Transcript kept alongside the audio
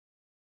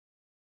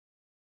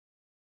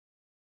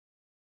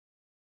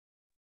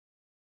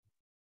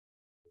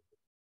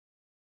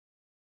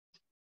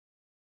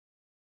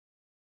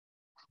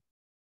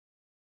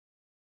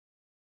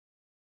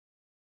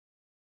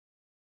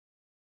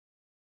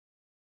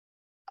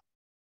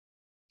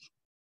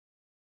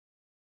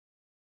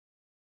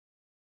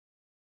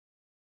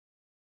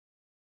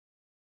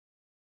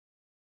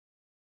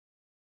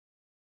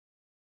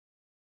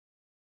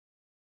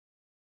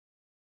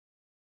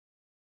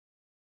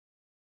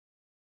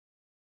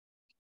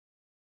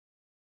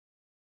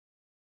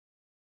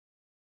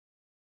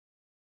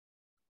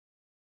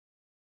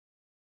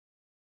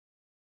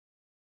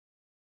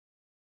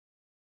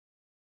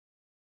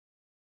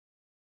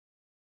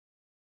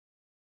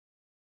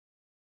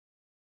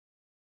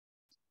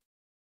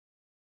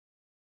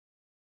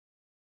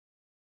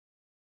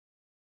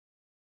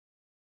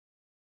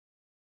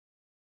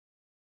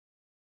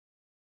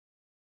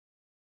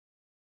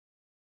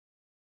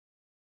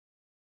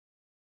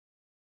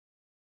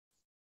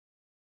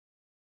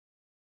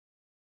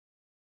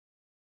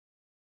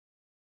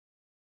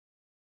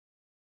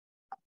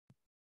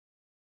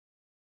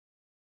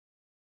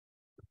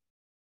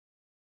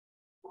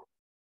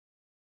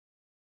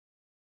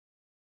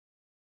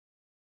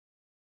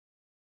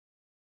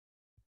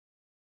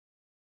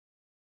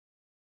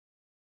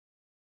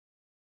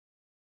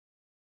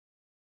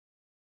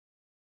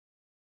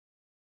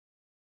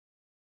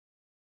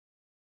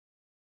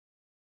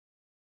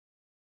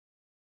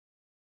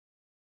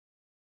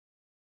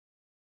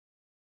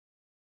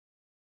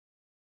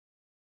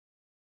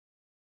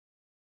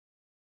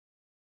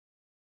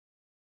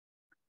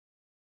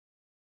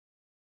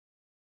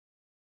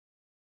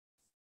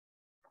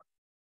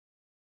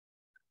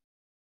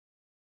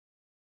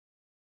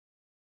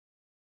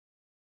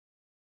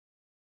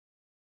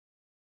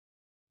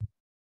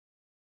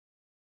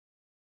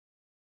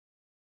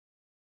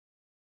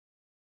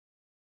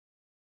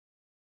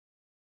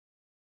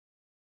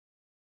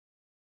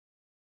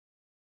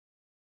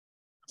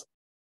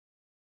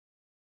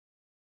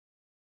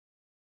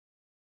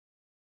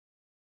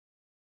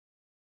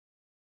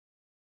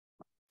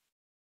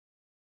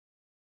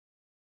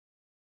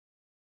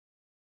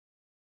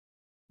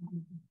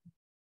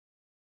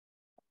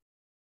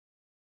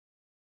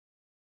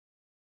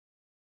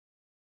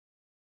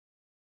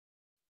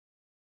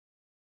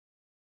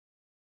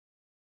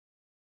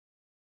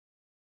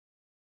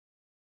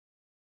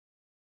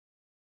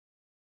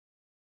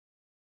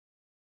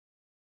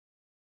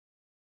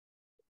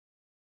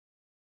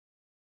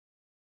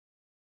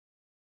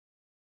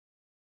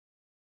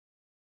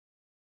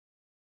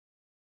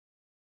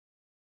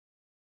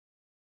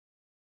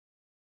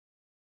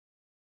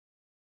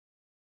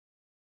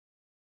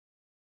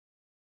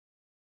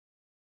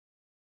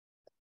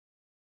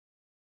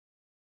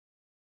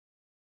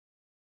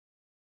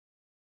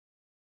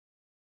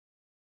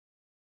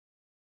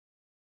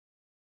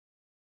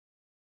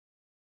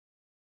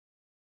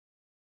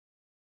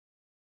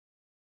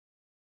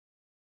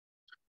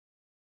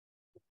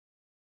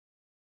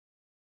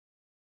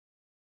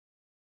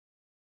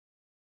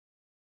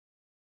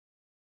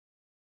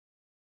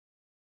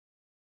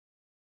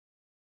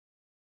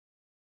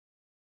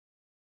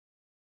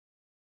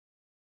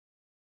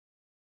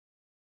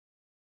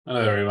Hello,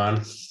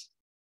 everyone.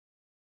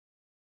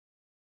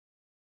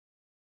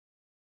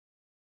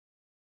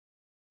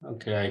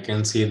 Okay, I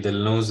can see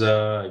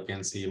Dilnoza, I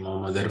can see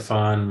Mohammad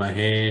Irfan,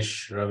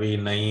 Mahesh, Ravi,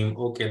 Naeem.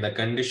 Okay, the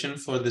condition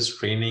for this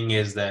training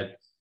is that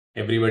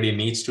everybody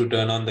needs to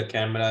turn on the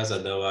cameras,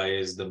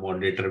 otherwise the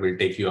moderator will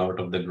take you out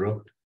of the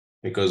group,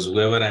 because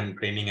whoever I'm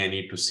training, I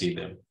need to see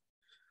them.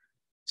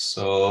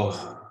 So,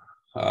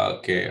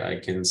 okay, I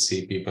can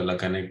see people are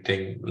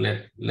connecting.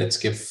 Let's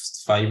give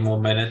 5 more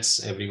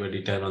minutes.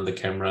 Everybody turn on the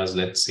cameras.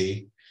 Let's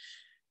see.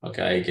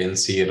 Okay, I can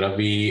see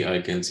Ravi,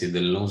 I can see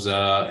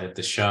Dilnoza,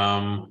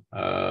 Ehtisham,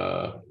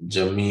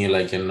 Jamil,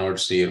 I cannot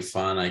see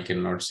Irfan, I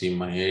cannot see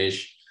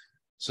Mahesh.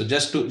 So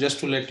just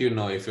to let you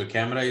know, if your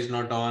camera is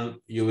not on,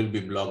 you will be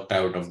blocked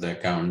out of the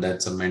account.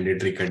 That's a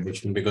mandatory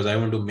condition because I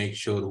want to make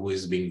sure who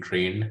is being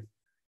trained.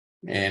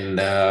 And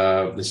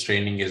this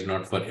training is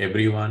not for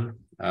everyone.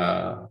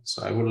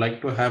 So I would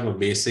like to have a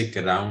basic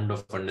round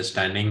of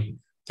understanding.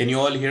 Can you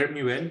all hear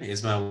me well?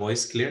 Is my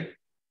voice clear?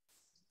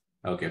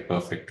 Okay,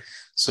 perfect.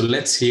 So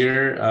let's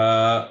hear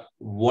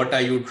what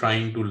are you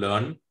trying to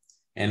learn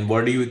and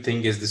what do you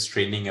think is this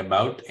training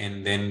about?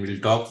 And then we'll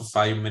talk for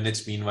 5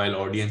 minutes. Meanwhile,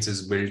 audience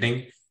is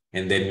building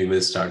and then we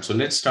will start. So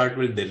let's start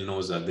with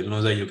Dilnoza.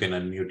 Dilnoza, you can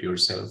unmute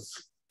yourself.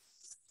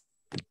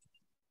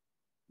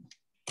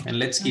 And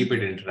let's keep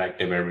it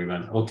interactive,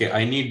 everyone. Okay,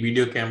 I need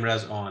video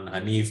cameras on.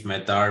 Hanif,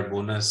 Mehtar,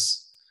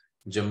 Bonus,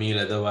 Jamil.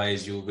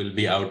 Otherwise, you will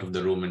be out of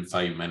the room in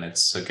 5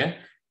 minutes. Okay.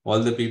 All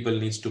the people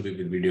needs to be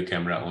with video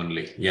camera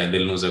only. Yeah,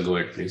 Dilnoza, go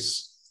ahead,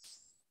 please.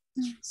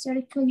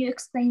 Sorry, can you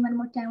explain one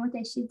more time what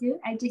I should do?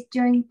 I just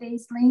joined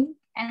this link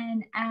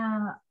and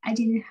I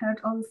didn't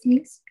heard all the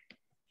things.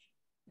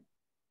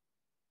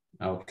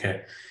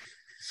 Okay.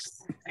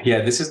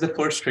 Yeah, this is the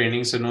first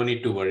training, so no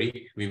need to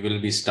worry. We will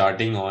be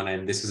starting on,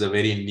 and this is a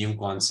very new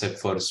concept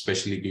for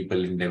especially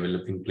people in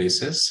developing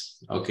places.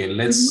 Okay,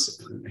 let's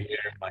hear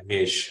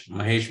Mahesh.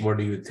 Mahesh, what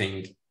do you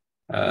think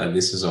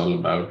this is all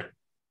about?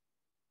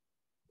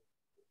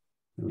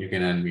 You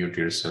can unmute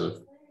yourself.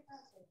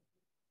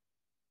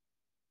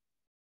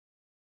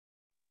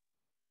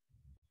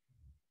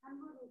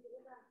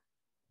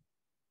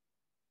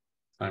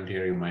 Can't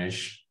hear you,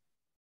 Mahesh.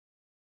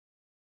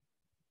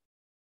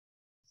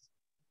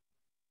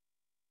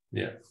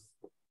 Yeah.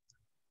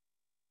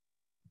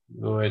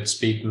 Go ahead,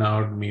 speak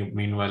now.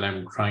 Meanwhile,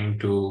 I'm trying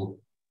to.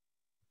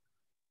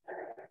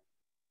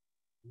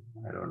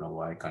 I don't know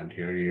why I can't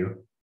hear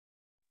you.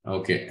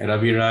 Okay,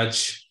 Ravi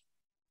Raj.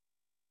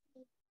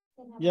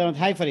 Yeah,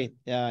 hi Farid.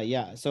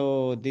 Yeah,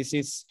 so this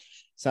is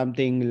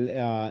something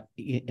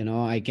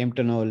I came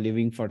to know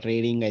living for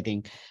trading. I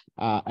think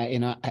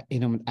I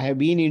have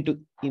been into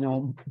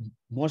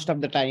most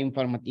of the time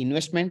for my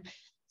investment.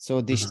 So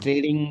this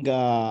trading,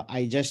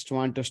 I just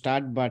want to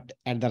start, but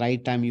at the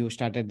right time you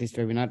started this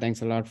webinar.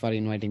 Thanks a lot for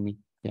inviting me.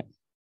 Yeah,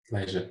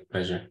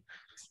 Pleasure.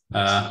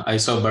 I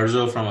saw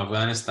Barzo from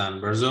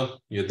Afghanistan. Barzo,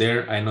 you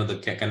there? I know the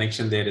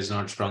connection there is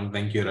not strong.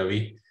 Thank you,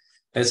 Ravi.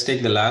 Let's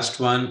take the last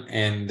one.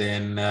 And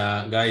then,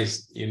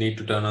 guys, you need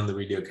to turn on the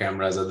video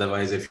cameras.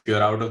 Otherwise, if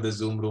you're out of the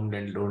Zoom room,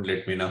 then don't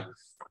let me know.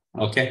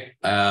 Okay.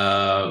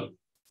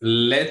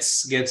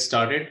 Let's get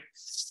started.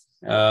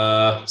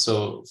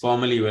 So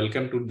formally,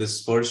 welcome to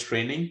this first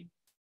training.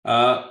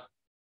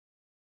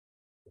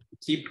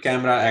 Keep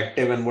camera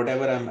active, and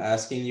whatever I'm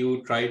asking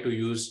you, try to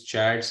use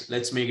chats.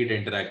 Let's make it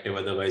interactive,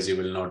 otherwise you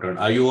will not earn.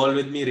 Are you all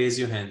with me? Raise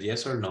your hands,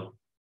 yes or no?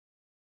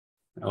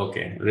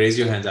 Okay, raise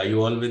your hands. Are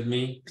you all with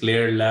me?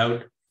 Clear,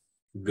 loud?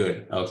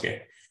 Good,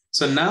 okay.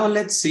 So now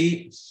let's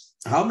see,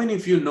 how many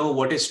of you know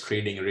what is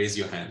trading? Raise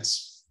your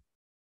hands.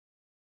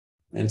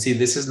 And see,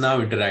 this is now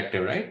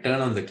interactive, right?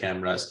 Turn on the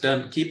cameras,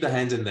 keep the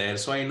hands in the air.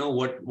 So I know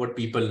what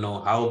people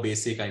know, how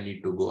basic I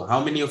need to go.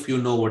 How many of you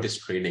know what is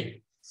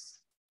trading?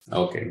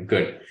 Okay,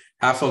 good.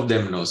 Half of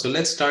them know. So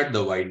let's start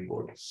the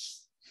whiteboard.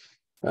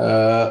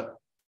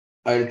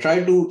 I'll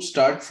try to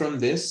start from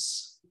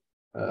this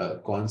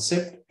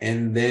concept,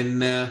 and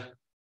then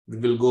we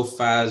will go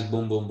fast,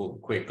 boom, boom, boom,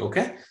 quick.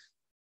 Okay.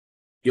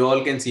 You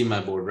all can see my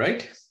board,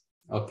 right?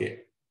 Okay.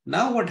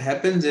 Now what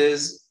happens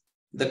is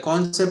the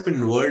concept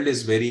in world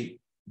is very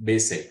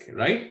basic,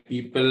 right?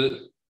 People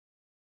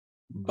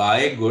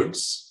buy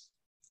goods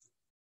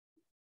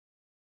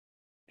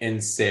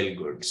and sell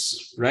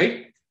goods,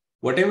 right?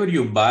 Whatever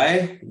you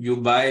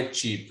buy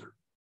cheap.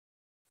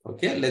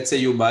 Okay, let's say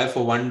you buy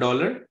for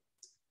 $1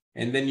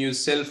 and then you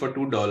sell for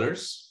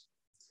 $2.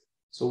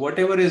 So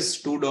whatever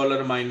is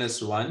 $2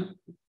 minus 1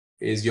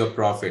 is your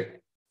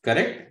profit,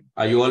 correct?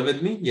 Are you all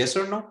with me? Yes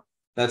or no?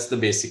 That's the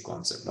basic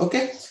concept.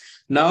 Okay.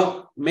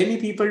 Now, many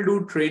people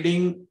do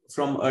trading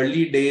from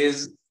early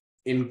days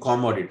in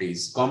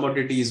commodities.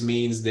 Commodities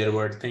means there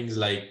were things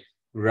like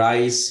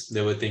rice,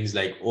 there were things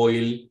like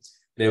oil,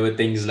 there were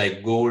things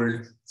like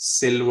gold,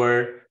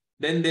 silver.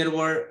 Then there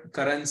were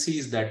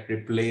currencies that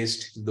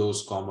replaced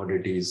those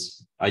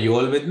commodities. Are you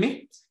all with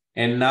me?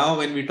 And now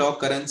when we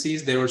talk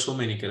currencies, there were so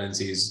many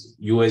currencies: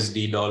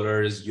 USD,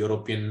 dollars,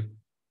 European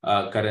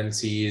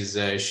currencies,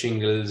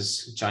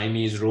 shingles,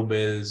 Chinese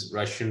rubles,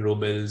 Russian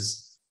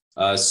rubles,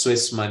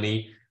 Swiss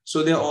money.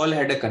 So they all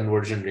had a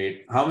conversion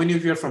rate. How many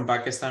of you are from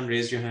Pakistan?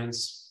 Raise your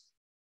hands.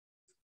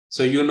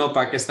 So you know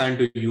Pakistan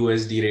to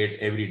USD rate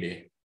every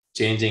day,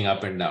 changing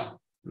up and down,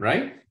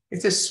 right?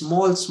 It's a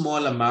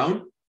small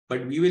amount,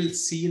 but we will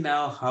see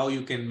now how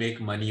you can make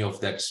money of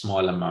that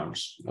small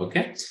amounts.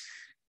 Okay.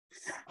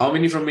 How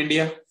many from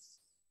India?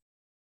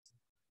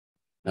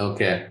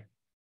 Okay.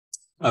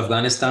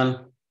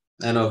 Afghanistan.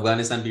 And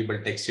Afghanistan people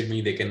texted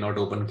me, they cannot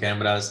open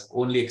cameras.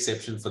 Only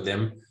exception for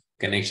them,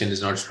 connection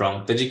is not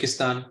strong.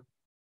 Tajikistan.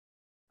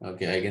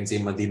 Okay, I can see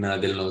Medina,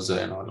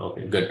 Dilnoza and all.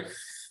 Okay, good.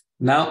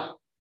 Now,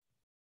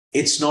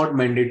 it's not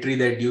mandatory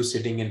that you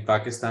sitting in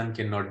Pakistan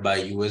cannot buy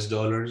US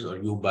dollars or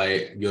you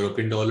buy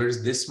European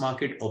dollars. This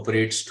market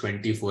operates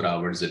 24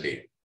 hours a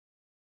day.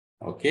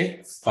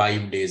 Okay,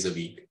 5 days a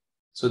week.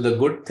 So the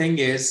good thing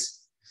is,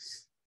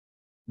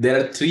 there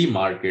are 3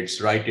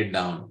 markets, write it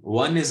down.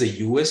 One is a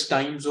US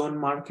time zone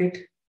market,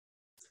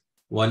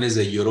 one is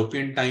a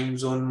European time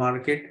zone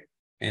market,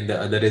 and the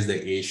other is the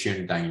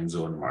Asian time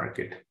zone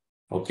market.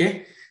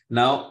 Okay.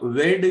 Now,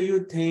 where do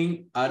you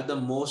think are the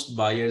most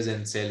buyers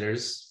and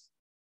sellers?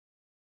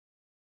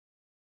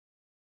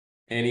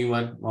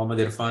 Anyone? Mohammed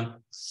Irfan?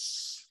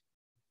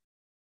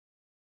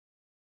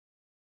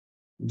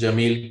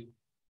 Jamil?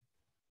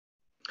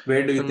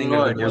 Where do you think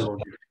No are the idea most?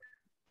 about it.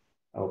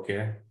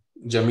 Okay.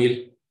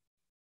 Jamil?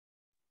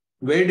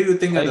 Where do you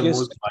think are I the guess,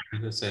 most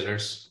buyers and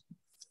sellers?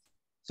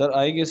 sir,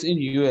 I guess in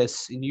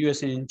US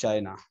and in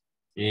China.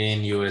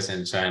 In US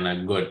and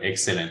China. Good,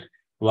 excellent.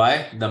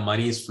 Why? The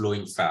money is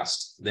flowing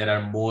fast. There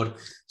are more.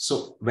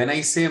 So when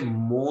I say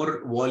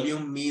more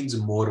volume means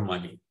more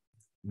money.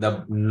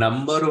 The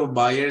number of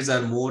buyers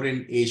are more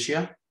in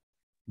Asia,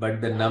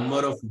 but the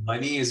number of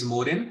money is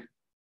more in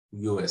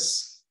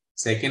US.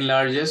 Second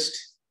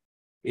largest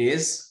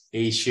is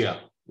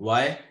Asia.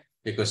 Why?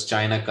 Because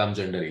China comes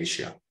under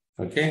Asia.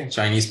 Okay,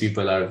 Chinese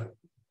people are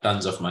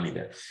tons of money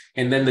there.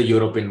 And then the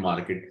European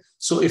market.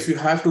 So if you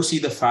have to see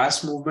the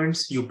fast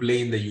movements, you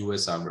play in the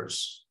US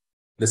hours.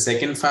 The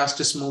second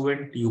fastest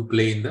movement, you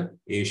play in the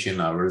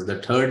Asian hours. The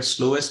third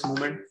slowest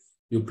movement,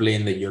 you play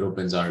in the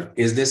European hours.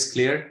 Is this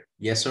clear?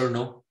 Yes or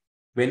no?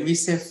 When we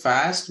say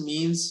fast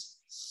means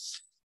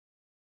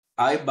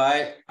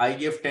I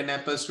give 10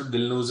 apples to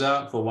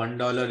Dilnuza for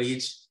 $1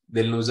 each.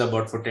 Dilnuza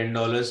bought for $10.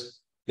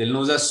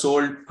 Dilnuza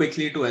sold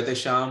quickly to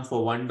Etesham for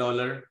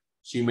 $1.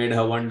 She made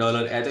her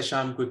 $1.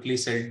 Etesham quickly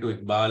sent to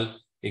Iqbal.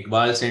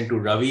 Iqbal sent to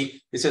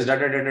Ravi. This is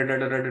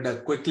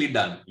quickly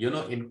done,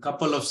 in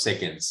couple of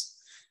seconds.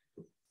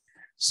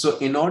 So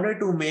in order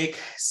to make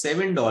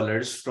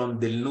 $7 from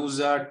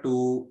Dilnuza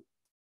to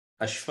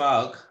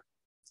Ashfaq,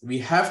 we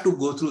have to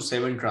go through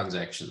 7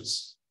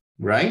 transactions,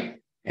 right?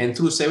 And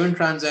through 7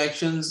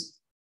 transactions,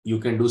 you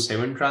can do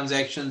 7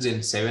 transactions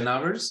in 7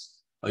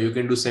 hours, or you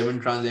can do 7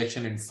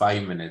 transactions in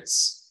 5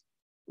 minutes.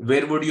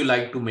 Where would you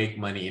like to make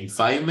money? In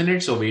 5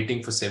 minutes or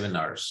waiting for 7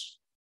 hours?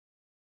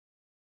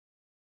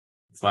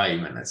 5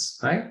 minutes,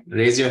 right?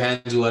 Raise your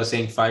hands who are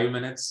saying 5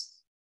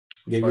 minutes.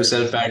 Give 5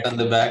 yourself a minutes. pat on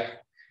the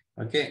back.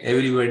 Okay,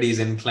 everybody is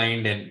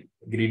inclined and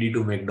greedy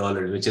to make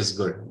dollars, which is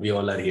good. We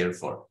all are here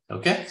for.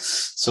 Okay,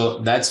 so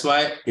that's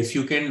why if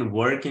you can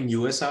work in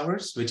US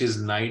hours, which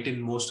is night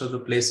in most of the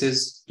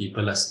places,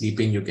 people are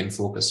sleeping, you can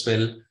focus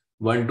well.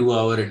 1-2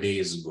 hour a day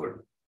is good.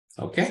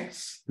 Okay,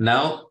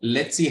 now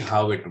let's see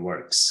how it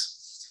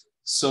works.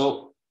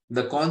 So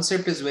the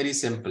concept is very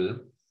simple,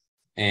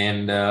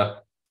 and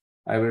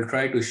I will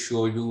try to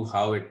show you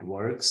how it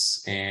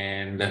works,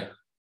 and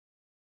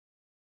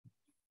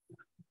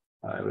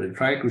I will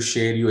try to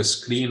share you a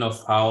screen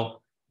of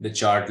how the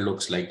chart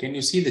looks like. Can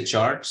you see the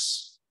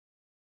charts?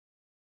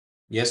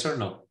 Yes or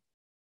no?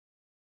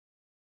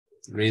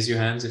 Raise your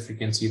hands if you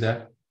can see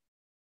that.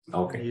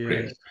 Okay, Yes.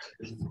 great.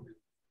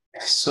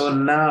 So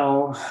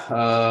now,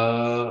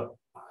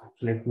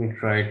 let me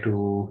try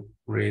to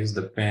raise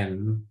the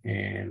pen.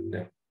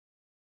 And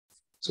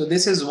so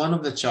this is one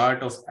of the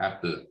chart of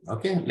Apple.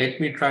 Okay,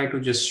 let me try to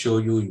just show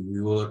you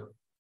your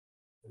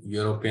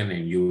European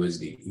and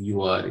USD,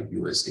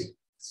 USD.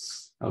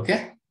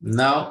 Okay,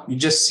 now you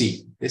just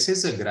see, this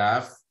is a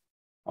graph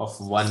of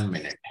 1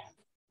 minute.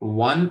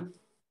 1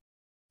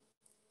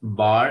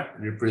 bar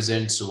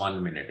represents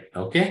 1 minute.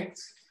 Okay.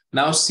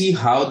 Now see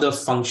how the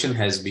function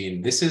has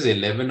been. This is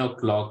 11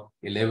 o'clock,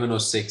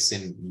 11:06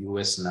 in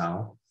US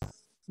now.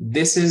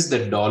 This is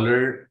the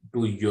dollar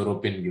to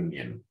European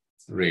Union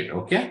rate.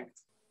 Okay.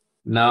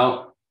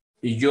 Now,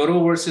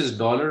 euro versus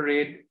dollar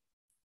rate,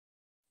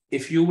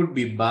 if you would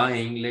be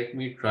buying, let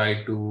me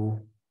try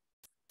to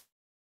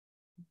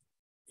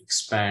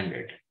expand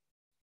it.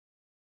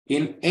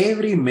 In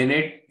every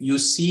minute, you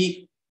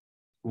see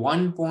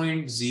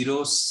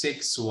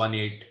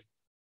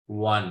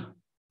 1.06181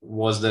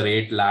 was the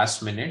rate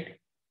last minute.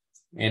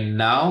 And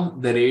now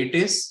the rate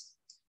is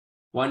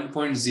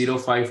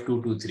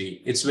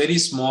 1.05223. It's very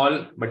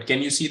small, but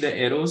can you see the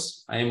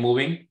arrows? I am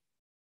moving.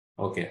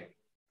 Okay.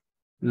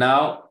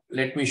 Now,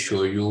 let me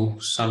show you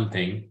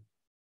something.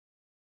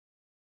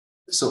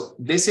 So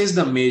this is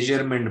the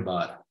measurement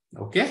bar.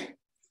 Okay.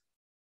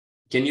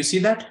 Can you see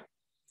that?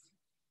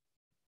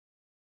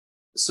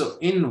 So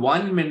in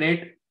 1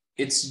 minute,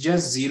 it's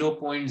just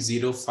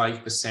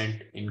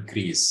 0.05%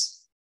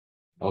 increase.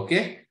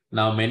 Okay.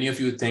 Now, many of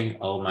you think,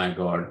 oh my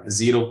God,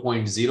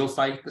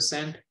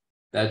 0.05%,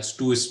 that's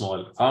too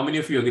small. How many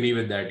of you agree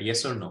with that?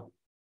 Yes or no?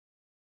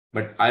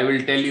 But I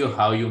will tell you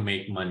how you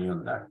make money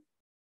on that.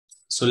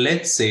 So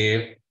let's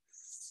say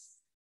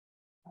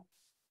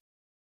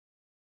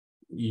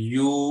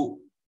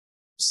you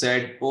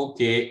said,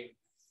 okay,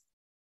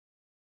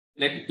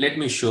 let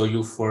me show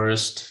you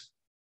first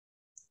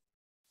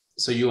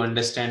so you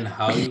understand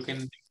how you can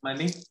make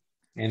money,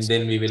 and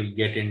then we will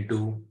get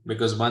into,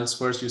 because once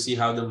first you see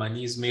how the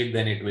money is made,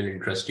 then it will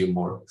interest you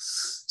more.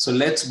 So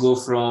let's go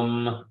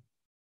from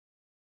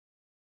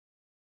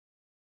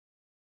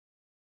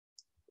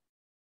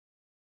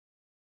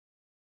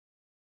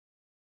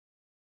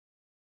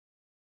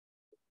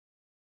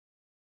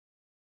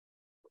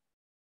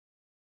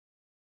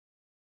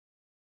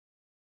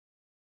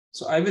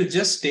so I will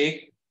just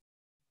take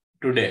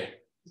today.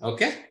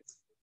 Okay.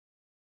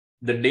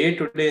 The day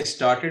today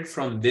started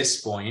from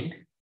this point.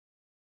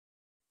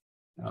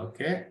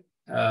 Okay.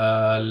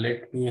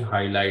 Let me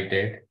highlight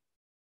it.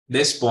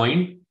 This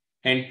point,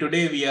 and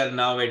today we are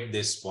now at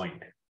this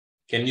point.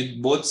 Can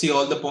you both see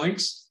all the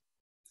points?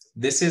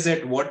 This is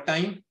at what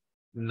time?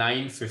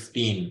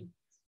 9:15.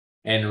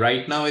 And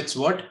right now it's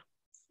what?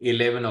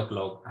 11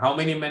 o'clock. How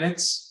many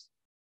minutes?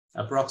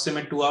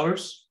 Approximate 2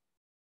 hours?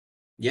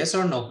 Yes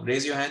or no?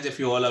 Raise your hands if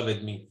you all are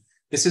with me.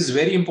 This is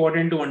very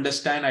important to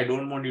understand. I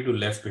don't want you to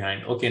left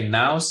behind. Okay,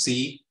 now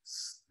see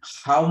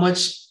how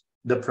much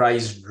the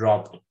price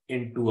dropped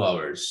in 2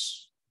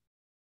 hours.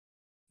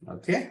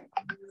 Okay.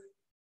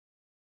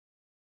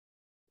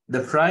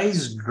 The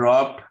price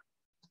dropped,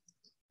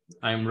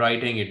 I'm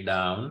writing it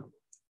down,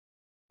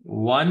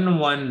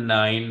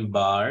 119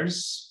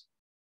 bars.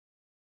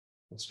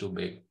 It's too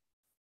big.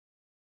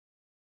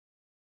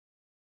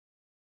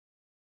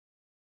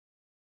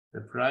 The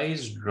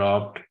price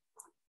dropped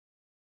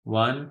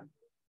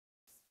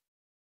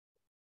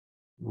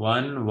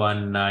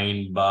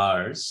 119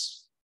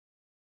 bars.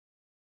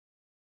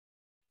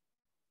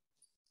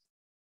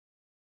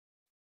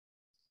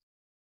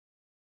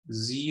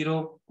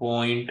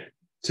 .38%.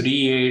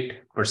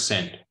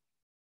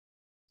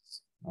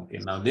 Okay,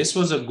 now this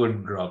was a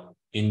good drop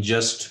in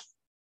just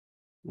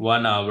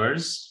 1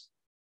 hours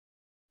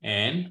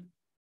and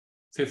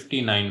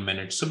 59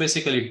 minutes. So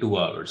basically 2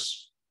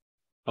 hours.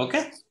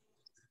 Okay.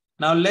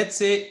 Now let's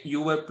say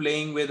you were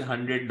playing with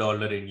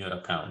 $100 in your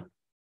account.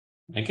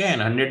 Okay,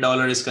 and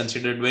 $100 is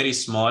considered very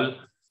small.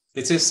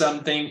 This is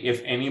something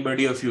if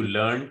anybody of you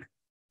learned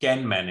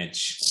can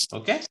manage.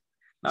 Okay.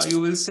 Now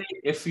you will say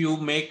if you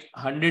make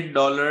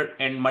 $100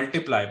 and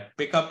multiply,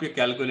 pick up your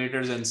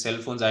calculators and cell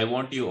phones. I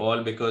want you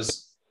all,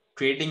 because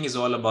trading is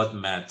all about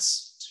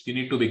maths. You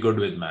need to be good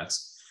with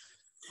maths.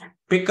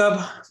 Pick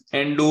up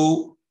and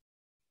do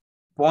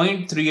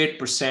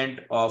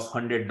 0.38% of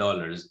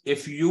 $100.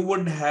 If you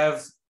would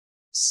have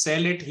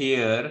sell it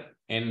here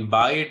and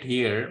buy it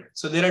here.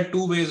 So there are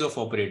two ways of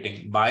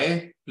operating: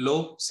 buy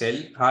low, sell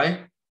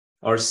high,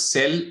 or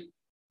sell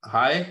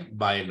high,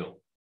 buy low.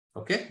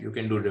 Okay, you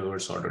can do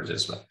reverse orders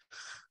as well.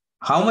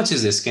 How much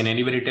is this? Can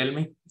anybody tell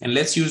me? And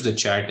let's use the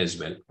chat as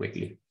well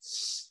quickly.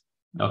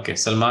 Okay,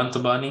 Salman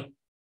Tabani.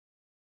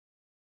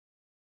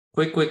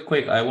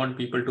 Quick. I want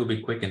people to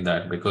be quick in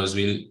that, because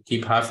we'll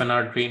keep half an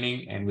hour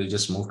training and we'll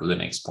just move to the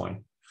next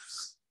point.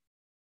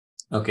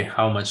 Okay,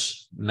 how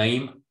much?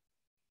 Naeem?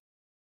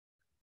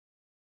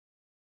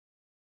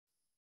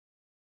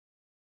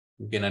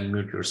 You can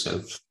unmute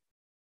yourself.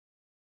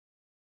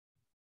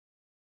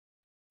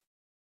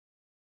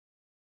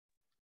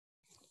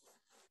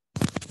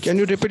 Can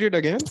you repeat it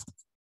again?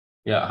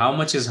 Yeah, how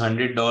much is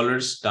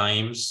 $100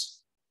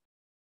 times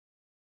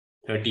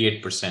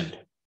 38%?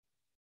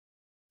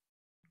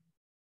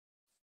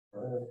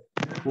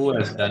 Who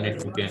has done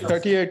it? You can.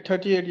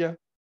 38, yeah.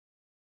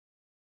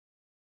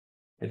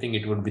 I think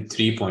it would be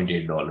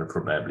 $3.8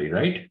 probably,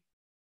 right?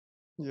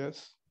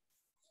 Yes.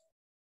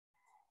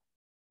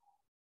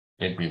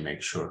 Let me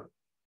make sure,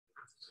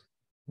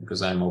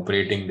 because I'm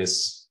operating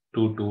this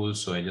two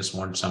tools, so I just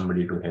want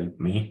somebody to help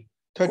me.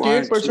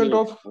 38%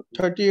 of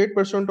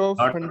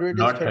Not 100 is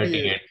not 38.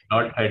 38,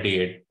 not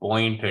 38,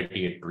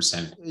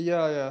 0.38%.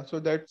 Yeah. So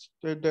that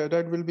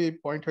will be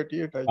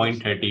 0.38, I guess.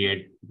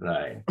 0.38,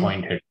 right?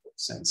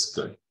 0.38%.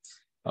 Good.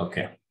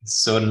 Okay.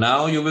 So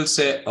now you will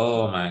say,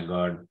 oh my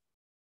God,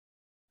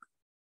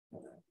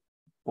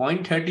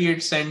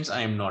 0.38 cents,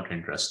 I am not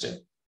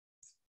interested.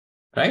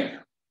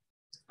 Right?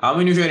 How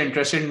many of you are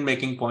interested in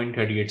making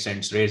 0.38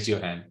 cents? Raise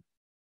your hand.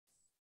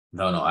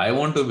 No, I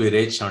want to be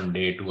rich on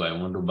day two. I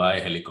want to buy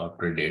a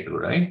helicopter day two,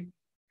 right?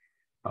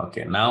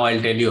 Okay, now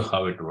I'll tell you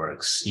how it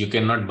works. You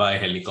cannot buy a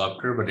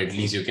helicopter, but at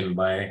least you can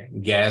buy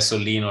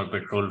gasoline or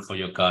petrol for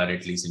your car,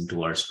 at least in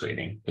 2 hours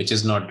trading, which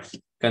is not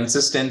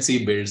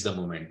consistency builds the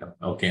momentum.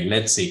 Okay,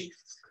 let's see.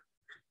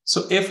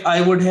 So if I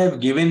would have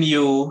given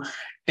you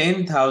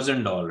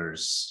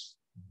 $10,000,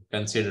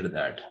 consider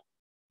that.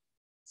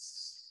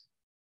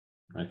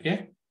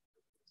 Okay.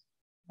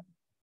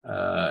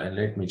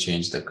 Let me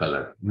change the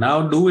color.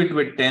 Now do it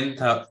with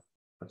 10,000.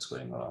 What's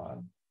going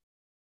on?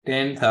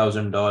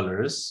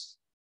 $10,000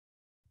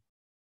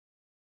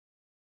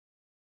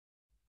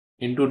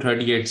 into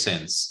 38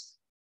 cents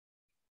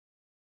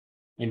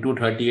into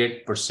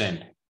 38%,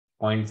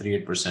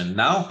 0.38%.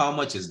 Now, how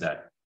much is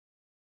that?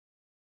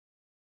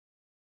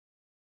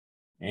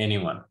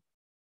 Anyone?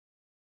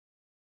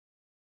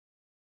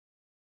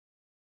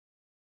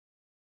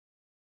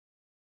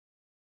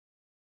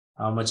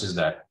 How much is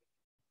that?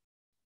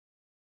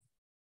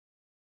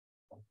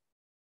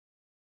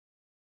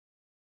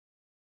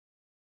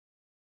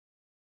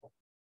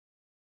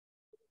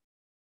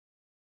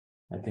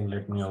 I think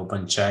let me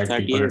open chat.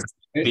 People are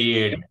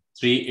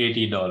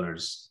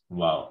 $380.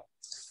 Wow.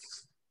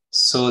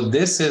 So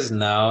this is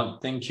now,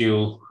 thank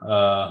you,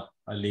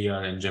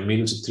 Aliyah and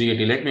Jamil. So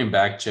 380. Let me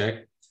back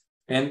check.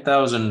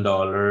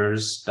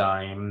 $10,000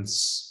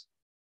 times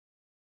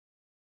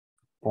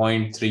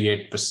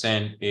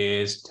 0.38%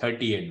 is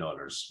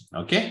 $38.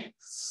 Okay.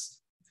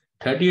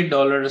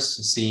 $38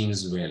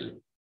 seems well.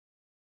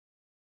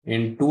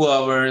 In 2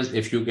 hours,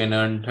 if you can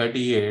earn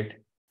 38,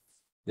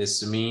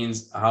 this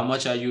means how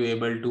much are you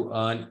able to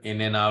earn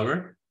in an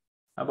hour?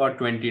 About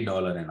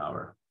 $20 an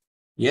hour.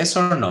 Yes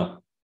or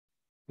no?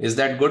 Is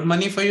that good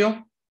money for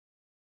you?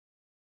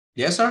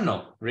 Yes or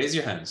no? Raise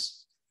your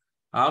hands.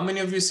 How many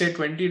of you say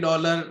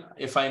 $20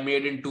 if I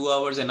made in 2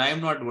 hours and I'm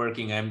not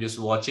working, I'm just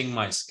watching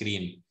my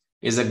screen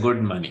is a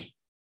good money?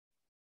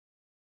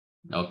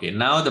 Okay,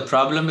 now the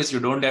problem is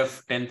you don't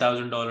have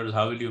 $10,000.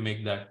 How will you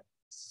make that?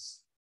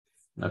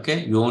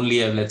 Okay, you only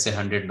have, let's say,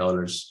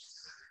 $100.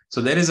 So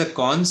there is a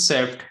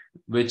concept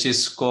which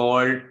is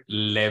called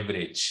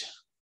leverage.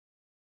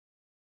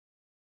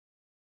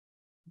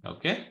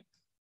 Okay.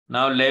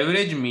 Now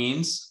leverage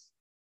means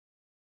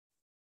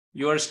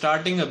you are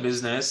starting a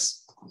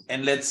business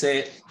and let's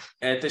say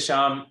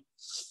Ehtisham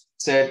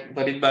said,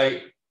 Farid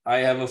bhai, I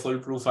have a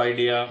foolproof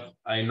idea.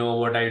 I know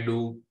what I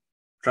do.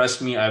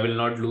 Trust me, I will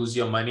not lose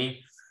your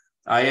money.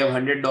 I have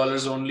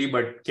 $100 only,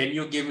 but can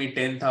you give me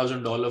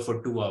 $10,000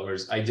 for 2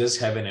 hours? I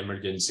just have an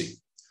emergency.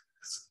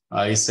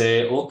 I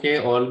say, okay,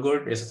 all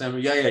good.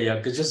 Yeah.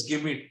 Just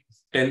give me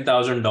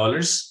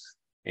 $10,000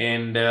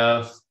 and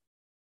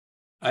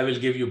I will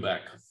give you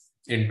back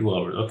in 2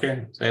 hours.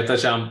 Okay. So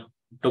Ehtisham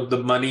took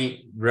the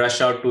money,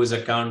 rushed out to his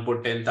account,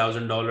 put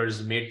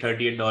 $10,000, made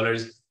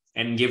 $38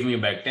 and give me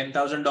back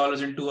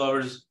 $10,000 in 2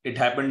 hours. It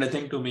happened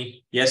nothing to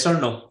me. Yes or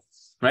no?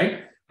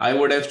 Right? I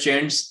would have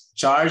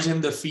charged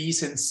him the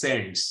fees in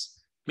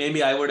cents.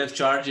 Maybe I would have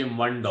charged him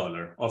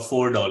 $1 or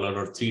 $4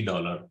 or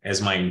 $3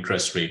 as my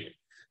interest rate.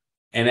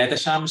 And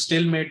Ehtisham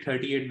still made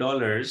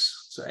 $38.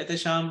 So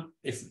Ehtisham,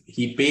 if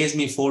he pays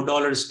me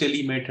 $4, still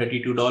he made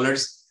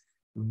 $32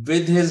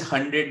 with his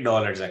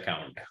 $100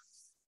 account.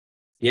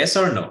 Yes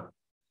or no?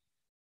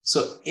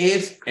 So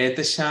if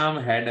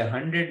Ehtisham had a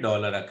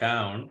 $100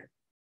 account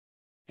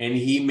and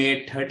he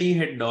made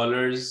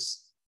 $38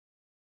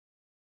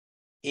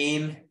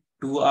 in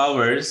 2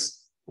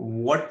 hours,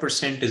 what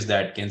percent is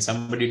that? Can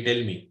somebody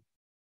tell me?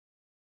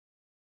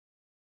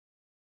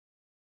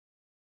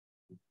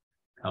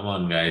 Come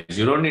on, guys.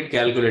 You don't need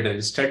calculator.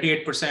 It's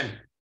 38%.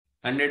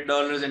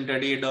 $100 and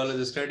 $38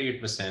 is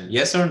 38%.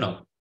 Yes or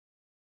no?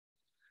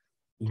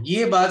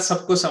 ये बात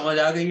सबको समझ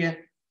आ गई है?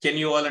 Can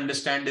you all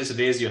understand this?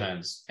 Raise your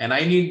hands. And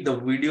I need the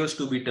videos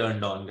to be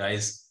turned on,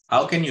 guys.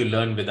 How can you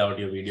learn without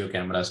your video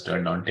cameras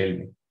turned on? Tell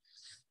me.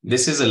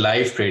 This is a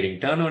live trading.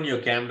 Turn on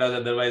your cameras,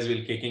 otherwise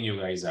we'll kicking you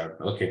guys out.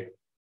 Okay.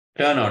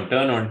 Turn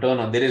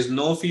on. There is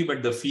no fee,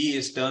 but the fee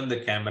is turn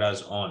the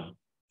cameras on.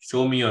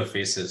 Show me your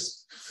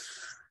faces.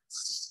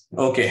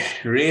 Okay.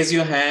 Raise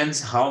your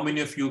hands. How many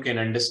of you can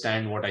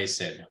understand what I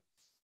said?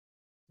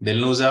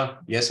 Dilnuza,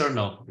 yes or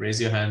no? Raise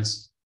your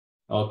hands.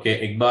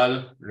 Okay.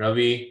 Iqbal,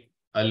 Ravi,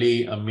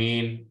 Ali,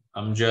 Amin,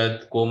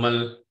 Amjad,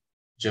 Komal,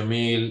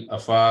 Jamil,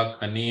 Afaq,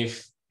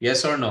 Hanif.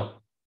 Yes or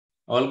no?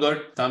 All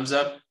good? Thumbs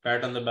up,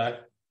 pat on the back.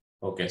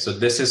 Okay, so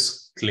this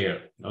is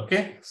clear.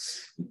 Okay.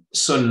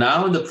 So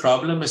now the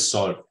problem is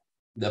solved.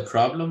 The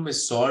problem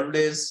is solved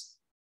is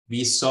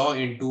we saw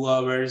in 2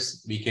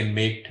 hours, we can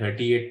make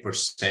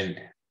 38%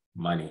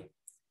 money.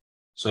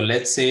 So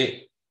let's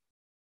say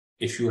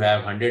if you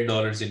have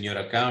 $100 in your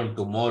account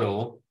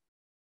tomorrow,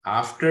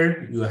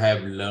 after you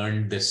have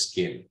learned the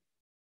skill,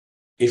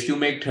 if you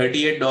make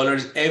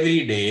 $38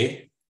 every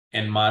day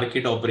and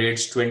market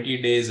operates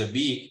 20 days a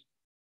week,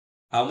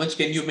 how much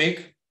can you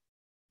make?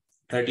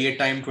 38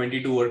 times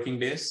 22 working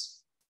days?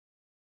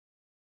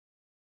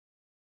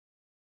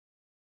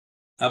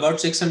 About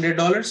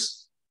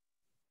 $600?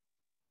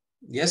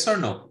 Yes or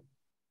no?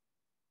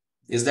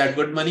 Is that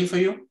good money for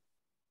you?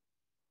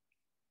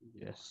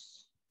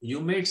 Yes. You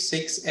made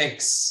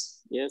 6x,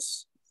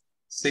 Yes.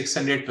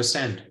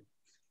 600%.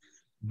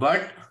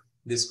 But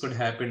this could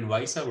happen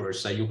vice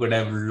versa. You could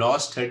have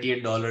lost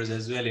 $38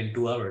 as well in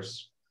 2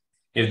 hours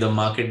if the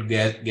market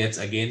gets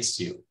against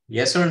you.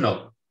 Yes or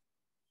no?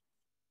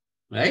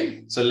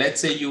 Right? So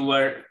let's say you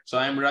were, so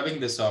I'm rubbing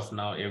this off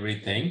now,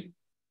 everything.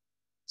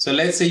 So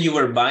let's say you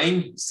were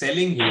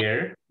selling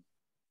here,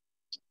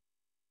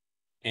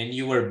 and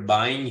you were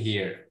buying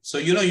here. So,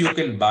 you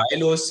can buy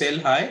low, sell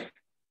high,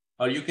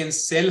 or you can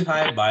sell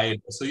high, buy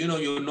low.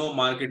 So,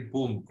 market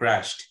boom,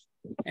 crashed.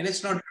 And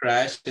it's not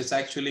crashed, it's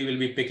actually will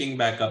be picking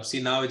back up.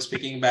 See, now it's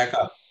picking back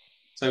up.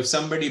 So if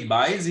somebody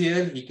buys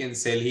here, he can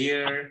sell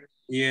here,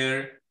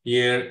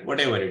 here,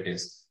 whatever it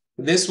is.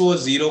 This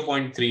was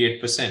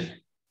 0.38%.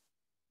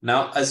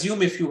 Now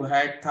assume if you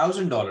had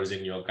 $1,000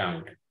 in your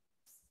account,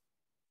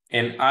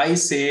 and I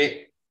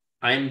say,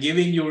 I'm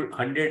giving you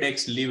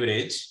 100x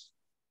leverage.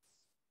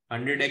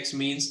 100x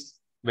means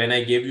when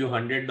I gave you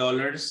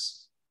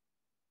 $100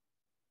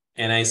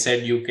 and I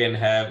said you can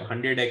have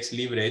 100x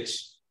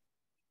leverage,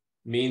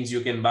 means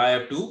you can buy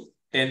up to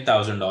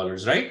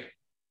 $10,000, right?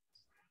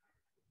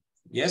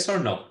 Yes or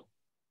no?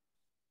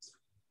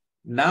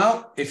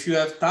 Now, if you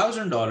have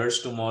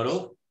 $1,000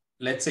 tomorrow,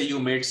 let's say you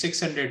made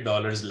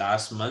 $600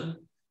 last month.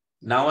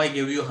 Now I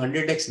give you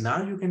 100x.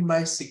 Now you can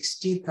buy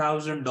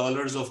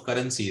 $60,000 of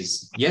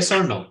currencies. Yes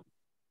or no?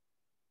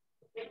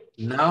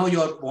 Now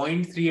your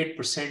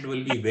 0.38%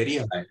 will be very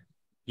high.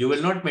 You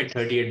will not make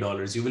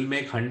 $38. You will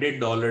make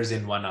 $100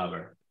 in 1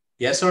 hour.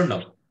 Yes or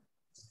no?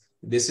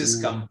 This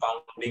is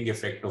compounding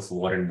effect of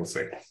Warren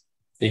Buffett.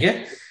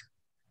 Okay?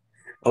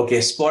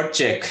 Okay, spot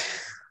check.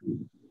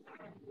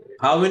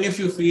 How many of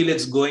you feel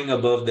it's going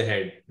above the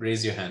head?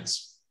 Raise your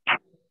hands.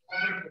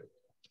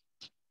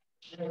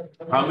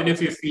 How many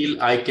of you feel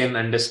I can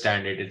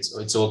understand it?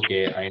 It's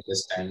okay. I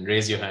understand.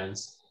 Raise your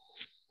hands.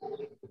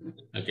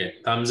 Okay,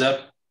 thumbs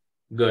up.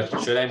 Good.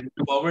 Should I move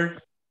forward?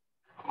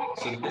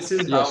 So this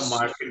is how Yes.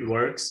 market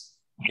works,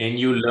 and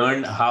you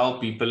learn how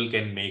people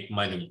can make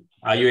money.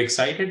 Are you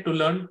excited to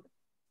learn?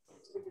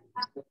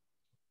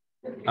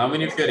 How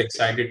many of you are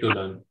excited to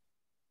learn?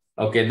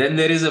 Okay, then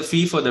there is a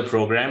fee for the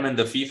program, and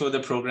the fee for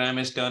the program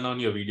is turn on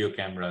your video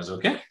cameras,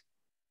 okay?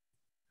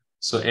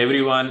 So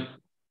everyone,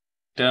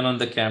 turn on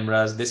the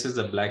cameras. This is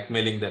the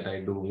blackmailing that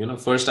I do.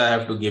 First I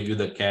have to give you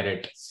the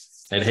carrot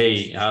that,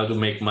 hey, how to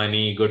make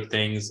money, good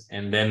things,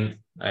 and then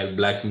I'll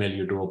blackmail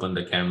you to open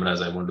the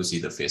cameras. I want to see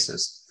the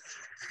faces.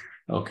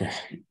 Okay.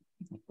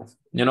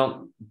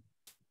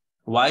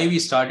 Why we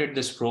started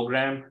this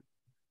program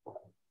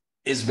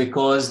is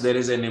because there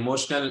is an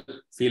emotional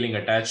feeling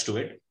attached to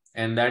it.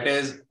 And that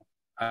is,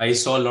 I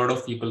saw a lot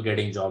of people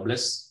getting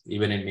jobless,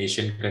 even in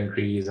Asian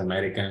countries,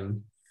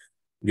 American,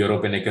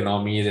 European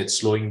economies, it's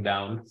slowing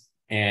down.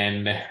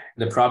 And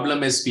the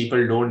problem is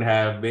people don't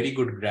have very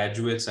good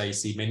graduates. I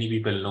see many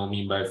people know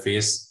me by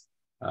face.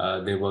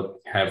 They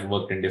have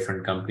worked in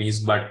different companies,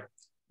 but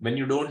when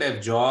you don't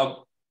have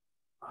job,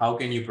 how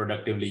can you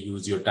productively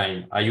use your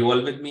time? Are you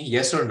all with me?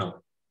 Yes or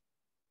no?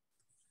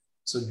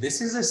 So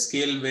this is a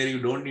skill where you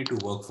don't need to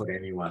work for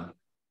anyone.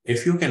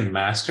 If you can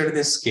master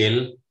this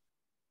skill,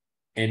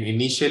 and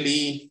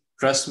initially,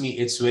 trust me,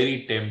 it's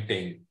very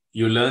tempting.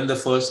 You learn the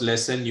first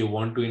lesson, you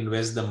want to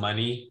invest the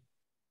money,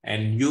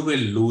 and you will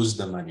lose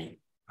the money.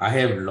 I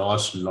have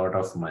lost a lot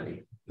of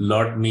money.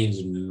 Lot means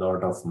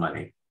lot of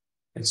money.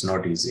 It's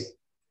not easy.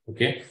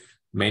 Okay.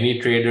 Many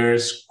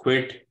traders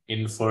quit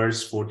in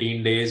first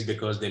 14 days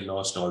because they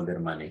lost all their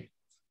money.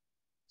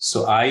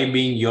 So I,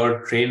 being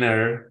your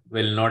trainer,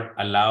 will not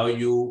allow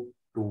you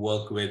to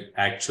work with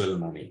actual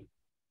money.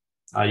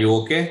 Are you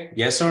okay?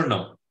 Yes or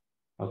no?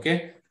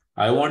 Okay.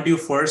 I want you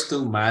first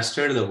to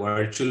master the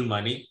virtual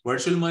money.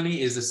 Virtual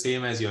money is the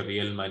same as your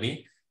real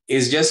money.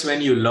 It's just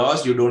when you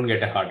lost, you don't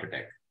get a heart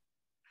attack.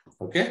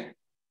 Okay.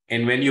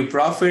 And when you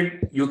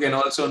profit, you can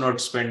also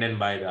not spend and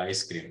buy the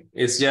ice cream.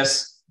 It's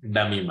just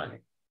dummy money.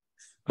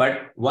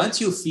 But once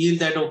you feel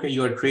that, okay,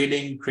 you're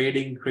trading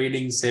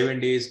 7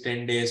 days,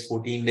 10 days,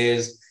 14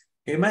 days,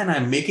 hey man,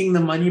 I'm making the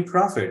money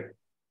profit.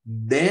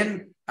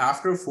 Then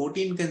after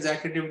 14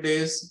 consecutive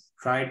days,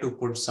 try to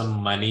put some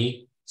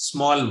money,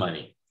 small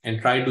money, and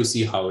try to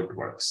see how it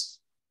works.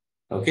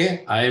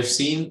 Okay. I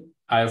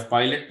have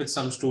piloted with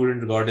some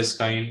students, God is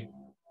kind.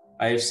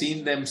 I have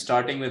seen them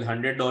starting with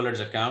 $100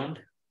 account,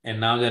 and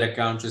now their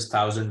account is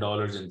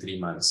 $1,000 in 3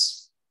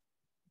 months.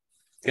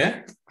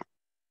 Okay.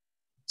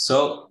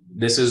 So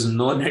this is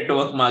no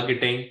network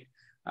marketing.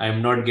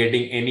 I'm not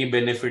getting any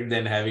benefit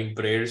than having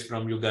prayers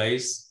from you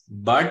guys,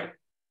 but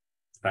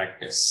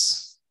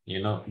practice.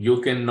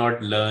 You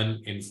cannot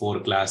learn in 4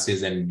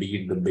 classes and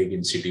beat the big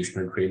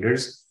institutional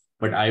traders,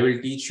 but I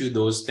will teach you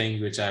those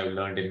things which I have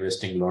learned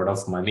investing a lot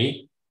of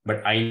money,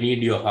 but I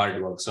need your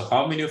hard work. So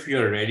how many of you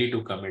are ready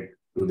to commit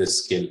to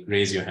this skill?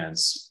 Raise your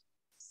hands.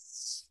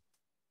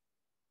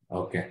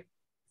 Okay.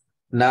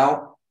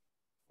 Now,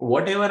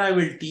 whatever I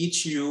will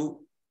teach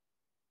you,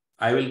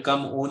 I will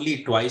come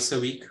only twice a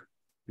week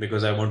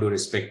because I want to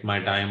respect my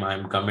time.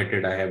 I'm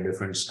committed. I have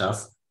different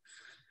stuff.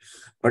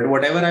 But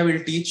whatever I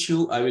will teach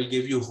you, I will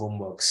give you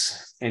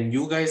homeworks. And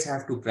you guys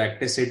have to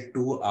practice it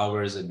 2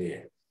 hours a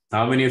day.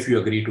 How many of you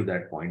agree to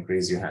that point?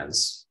 Raise your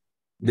hands.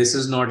 This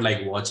is not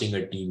like watching a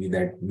TV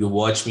that you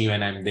watch me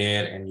when I'm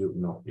there and you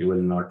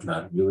will not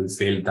learn. You will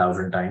fail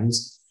 1,000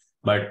 times,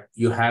 but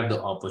you have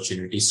the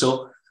opportunity.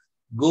 So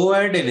go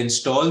ahead and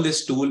install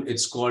this tool.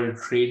 It's called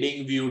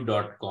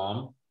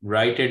tradingview.com.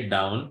 Write it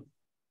down,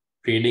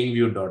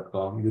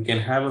 tradingview.com. You can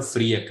have a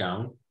free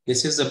account.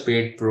 This is a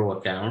paid pro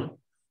account,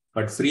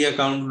 but free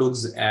account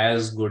looks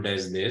as good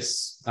as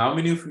this. How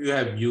many of you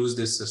have used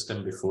this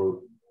system before?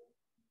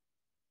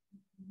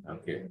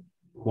 Okay,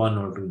 1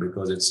 or 2,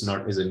 because it's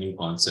not is a new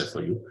concept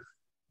for you.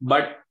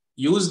 But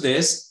use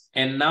this,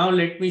 and now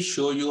let me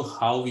show you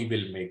how we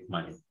will make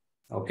money.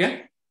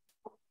 Okay.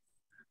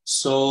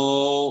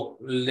 So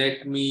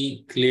let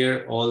me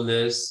clear all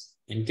this.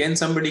 And can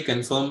somebody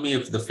confirm me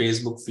if the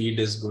Facebook feed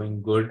is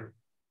going good?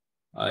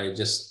 I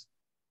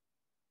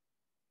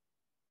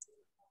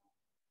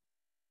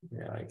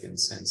can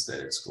sense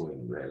that it's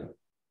going well.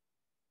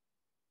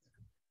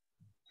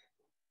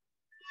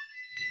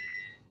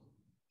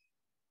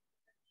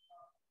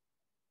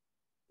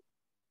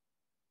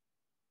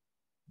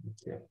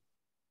 Okay.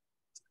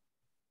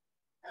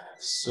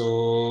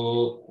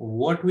 So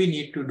what we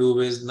need to do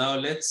is now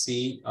let's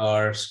see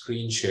our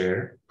screen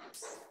share.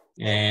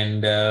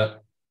 And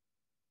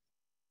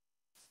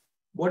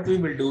what we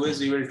will do is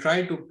we will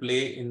try to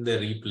play in the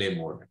replay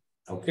mode.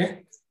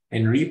 Okay.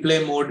 And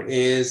replay mode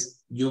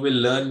is you will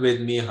learn with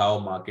me how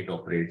market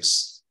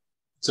operates.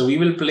 So we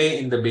will play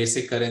in the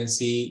basic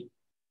currency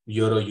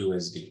Euro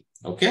USD.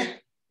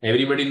 Okay.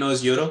 Everybody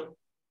knows Euro.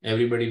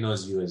 Everybody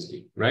knows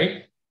USD,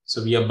 right?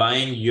 So we are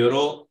buying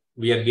Euro.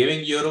 We are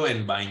giving Euro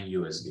and buying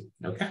USD.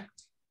 Okay.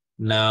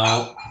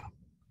 Now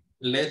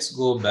let's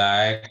go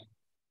back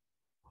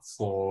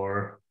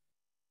for.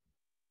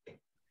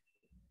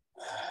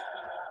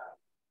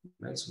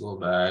 Let's go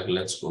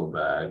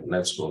back.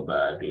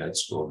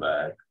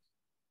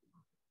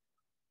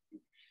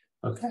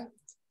 Okay.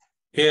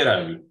 Here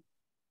are we.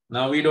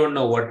 Now we don't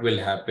know what will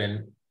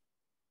happen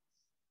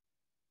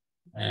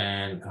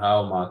and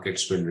how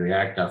markets will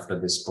react after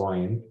this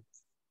point,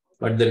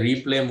 but the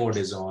replay mode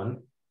is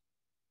on.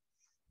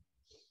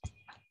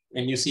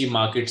 And you see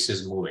markets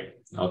is moving.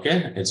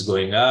 Okay. It's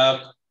going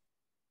up.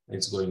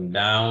 It's going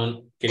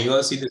down. Can you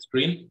all see the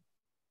screen?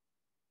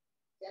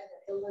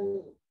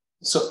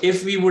 So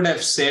if we would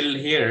have sell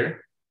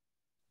here,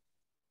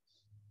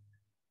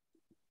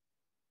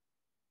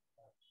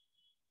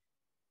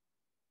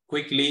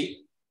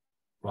 quickly,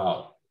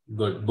 wow,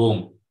 good,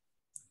 boom.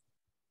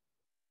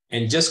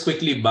 And just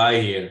quickly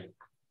buy here,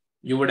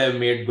 you would have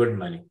made good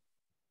money.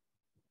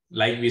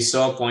 Like we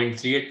saw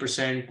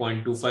 0.38%,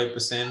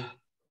 0.25%.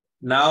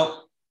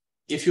 Now,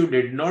 if you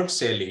did not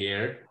sell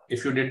here,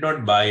 if you did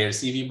not buy here,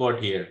 see we bought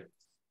here,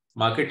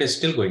 market is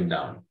still going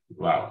down.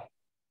 Wow.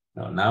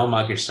 Now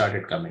market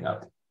started coming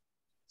up.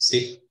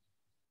 See?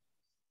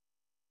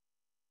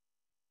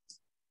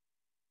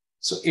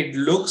 So it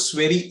looks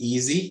very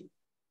easy,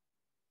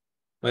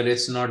 but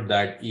it's not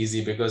that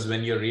easy because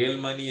when your real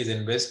money is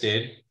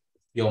invested,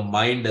 your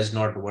mind does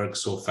not work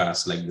so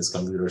fast like this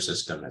computer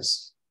system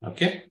is.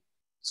 Okay.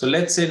 So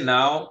let's say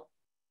now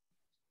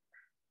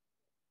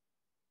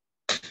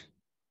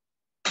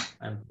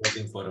I'm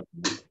waiting for a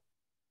minute.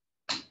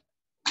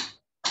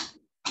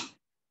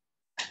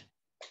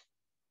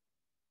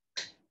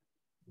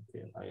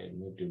 Okay, I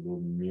need to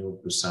go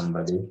mute to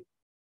somebody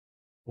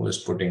who is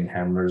putting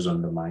hammers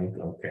on the mic.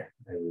 Okay,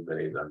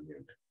 everybody is on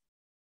mute.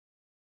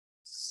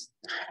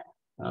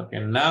 Okay,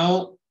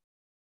 now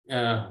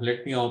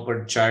let me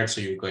open chart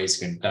so you guys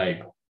can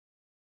type.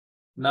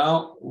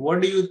 Now,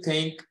 what do you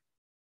think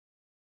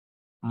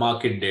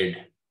market did?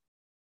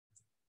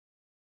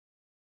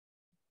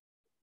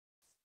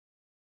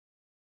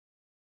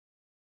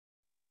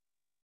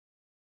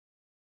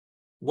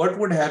 What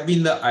would have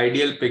been the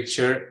ideal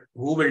picture?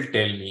 Who will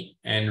tell me?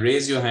 And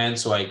raise your hand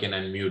so I can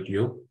unmute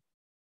you.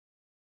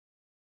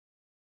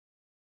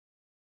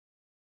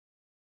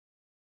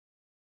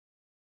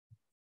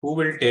 Who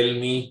will tell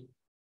me?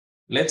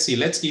 Let's see.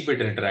 Let's keep it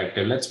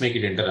interactive. Let's make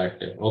it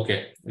interactive.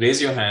 Okay.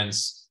 Raise your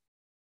hands.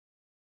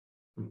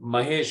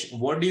 Mahesh,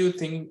 what do you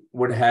think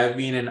would have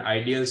been an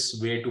ideal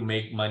way to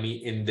make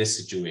money in this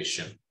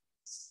situation?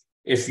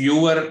 If you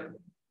were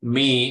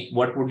me,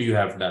 what would you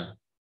have done?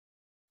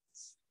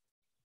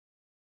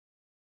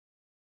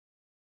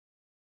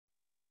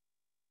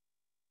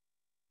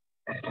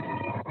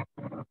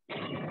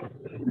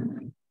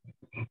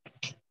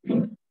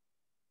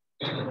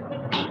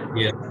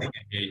 Yes, I can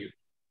hear you.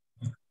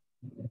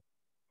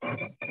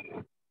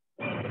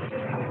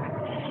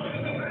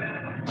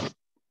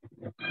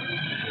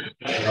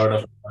 Lot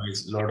of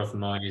noise, lot of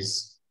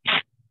noise.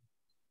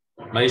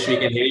 Mahesh, we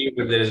can hear you,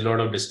 but there is a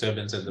lot of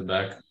disturbance at the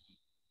back.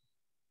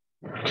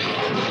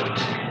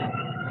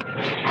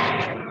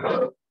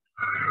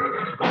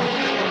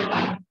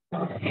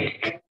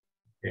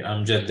 Okay,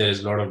 Amjad, there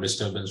is a lot of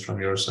disturbance from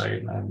your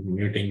side. I'm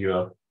muting you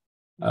up.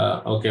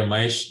 Okay,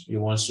 Mahesh,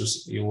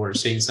 you were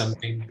saying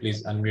something.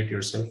 Please unmute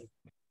yourself.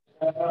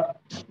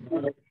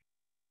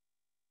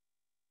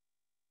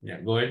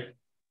 Yeah, go ahead.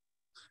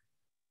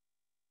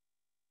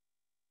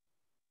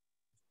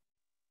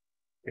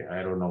 Okay,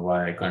 I don't know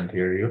why I can't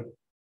hear you.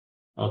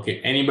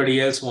 Okay, anybody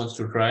else wants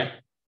to try?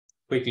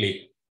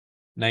 Quickly.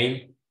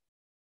 Naeem?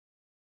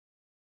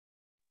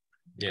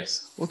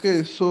 Yes.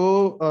 Okay,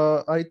 so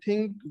I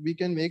think we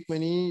can make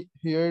money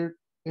here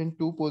in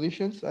two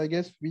positions. I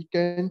guess we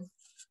can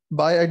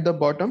buy at the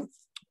bottom.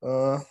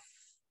 I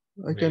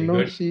Very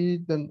cannot good. see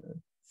the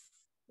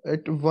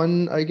at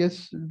one. I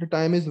guess the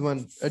time is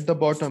one at the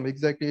bottom,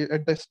 exactly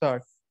at the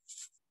start.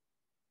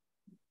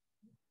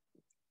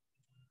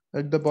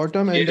 At the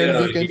bottom, and Here then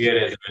or we can here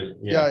as well.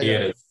 Yeah, yeah, here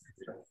yeah, as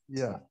well.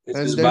 yeah, This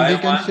and is then buy we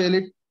can one. sell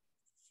it.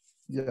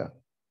 Yeah,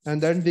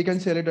 and then we can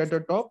sell it at the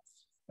top,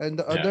 and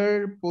the Yeah.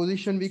 other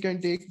position we can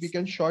take, we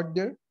can short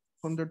there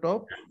from the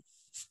top,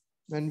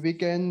 and we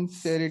can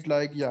sell it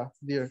like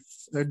there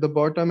at the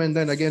bottom, and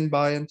then again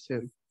buy and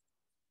sell.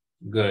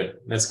 Good.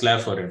 Let's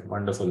clap for it.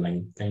 Wonderful,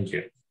 Naeem. Thank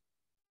you.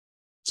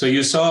 So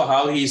you saw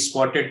how he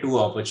spotted two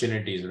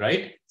opportunities,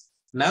 right?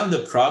 Now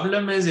the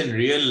problem is in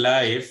real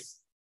life,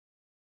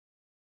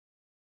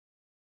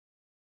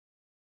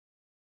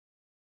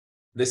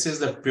 this is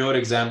the pure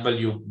example.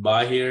 You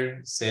buy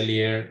here, sell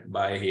here,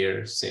 buy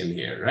here, sell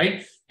here,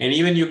 right? And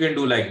even you can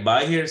do like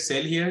buy here,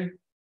 sell here,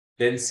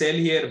 then sell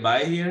here,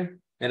 buy here,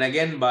 then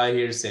again buy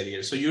here, sell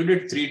here. So you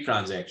did 3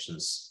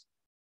 transactions.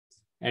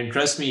 And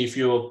trust me, if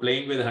you were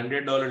playing with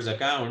 $100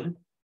 account,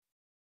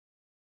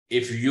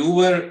 if you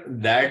were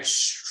that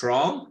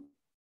strong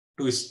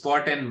to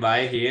spot and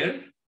buy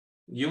here,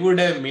 you would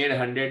have made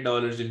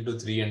 $100 into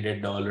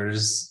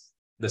 $300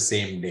 the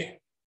same day.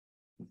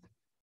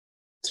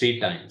 3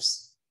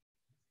 times.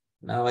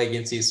 Now I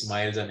can see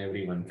smiles on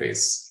everyone's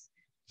face.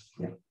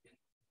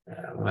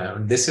 Well,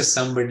 this is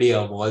somebody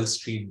a Wall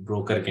Street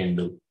broker can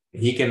do.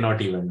 He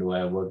cannot even do. I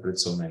have worked with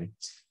so many.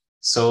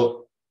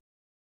 So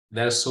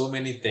there are so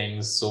many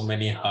things, so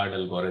many hard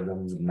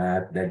algorithms,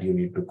 math that you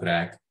need to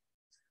crack.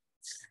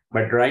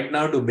 But right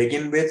now, to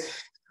begin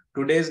with,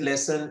 today's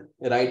lesson,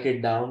 write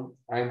it down.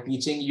 I'm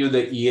teaching you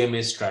the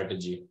EMA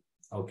strategy.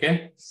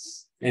 Okay.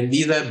 And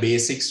these are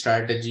basic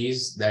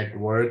strategies that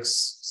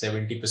works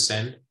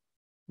 70%,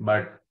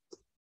 but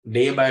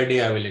day by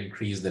day, I will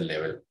increase the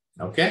level.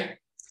 Okay.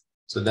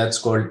 So that's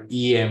called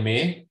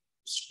EMA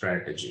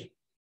strategy.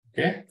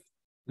 Okay.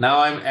 Now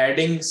I'm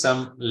adding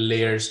some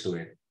layers to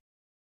it.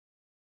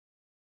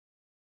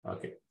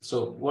 Okay.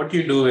 So what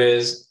you do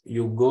is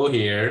you go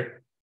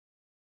here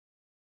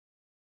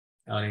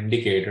on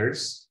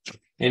indicators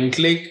and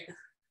click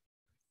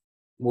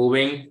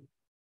moving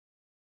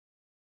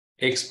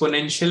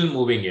exponential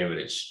moving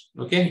average.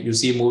 Okay. You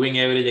see moving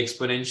average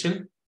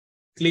exponential,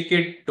 click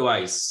it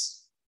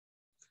twice,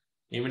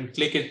 even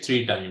click it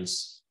 3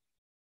 times.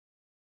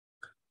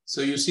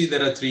 So you see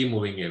there are 3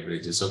 moving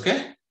averages.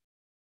 Okay.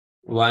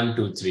 1,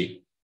 2,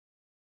 3.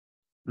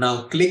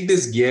 Now click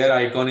this gear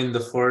icon in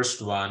the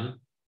first one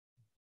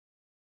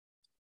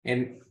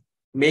and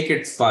make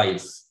it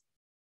 5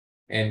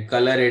 and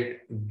color it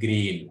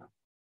green.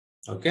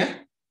 Okay.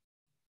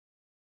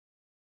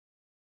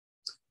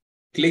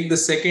 Click the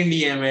second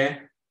EMA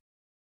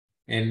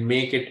and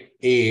make it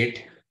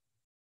 8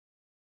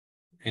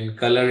 and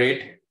color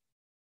it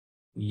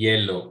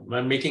yellow.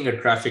 I'm making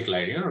a traffic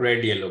light,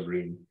 red, yellow,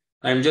 green.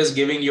 I'm just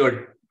giving you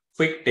a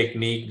quick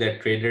technique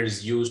that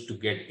traders use to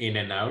get in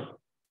and out.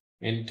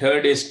 And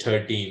third is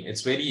 13.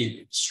 It's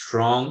very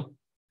strong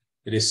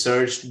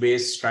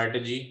research-based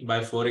strategy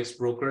by Forex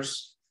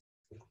brokers.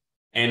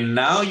 And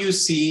now you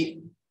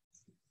see,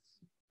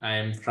 I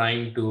am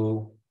trying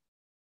to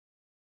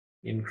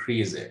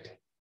increase it.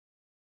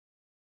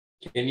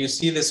 Can you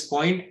see this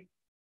point?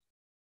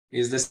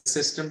 Is the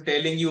system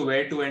telling you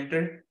where to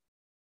enter?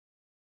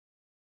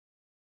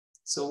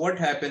 So what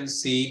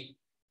happens, see,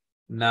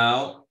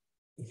 now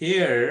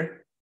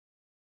here,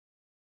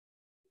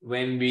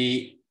 when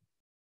we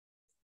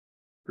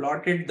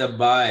plotted the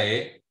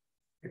buy,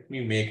 let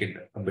me make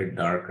it a bit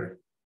darker.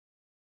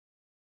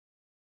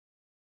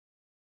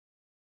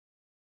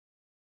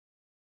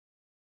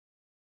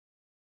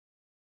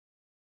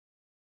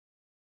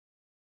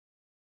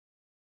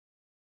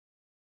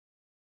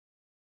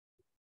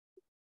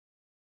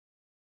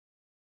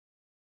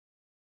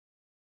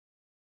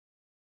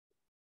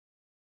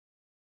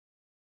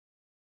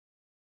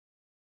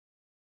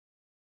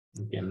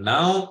 Okay,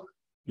 now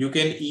you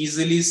can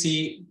easily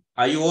see,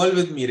 are you all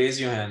with me? Raise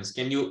your hands.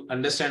 Can you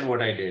understand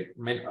what I did?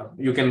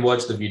 You can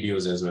watch the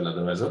videos as well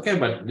otherwise, okay?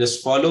 But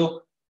just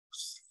follow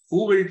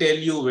who will tell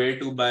you where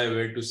to buy,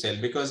 where to sell.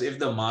 Because if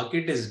the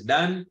market is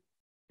done,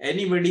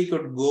 anybody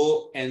could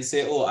go and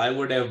say, oh, I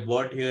would have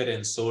bought here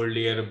and sold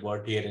here,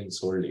 bought here and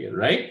sold here,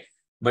 right?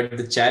 But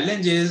the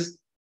challenge is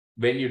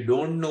when you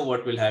don't know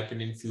what will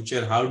happen in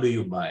future, how do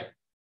you buy?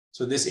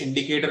 So this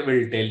indicator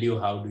will tell you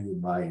how do you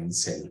buy and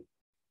sell.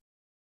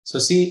 So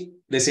see,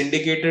 this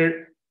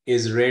indicator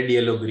is red,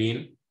 yellow,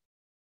 green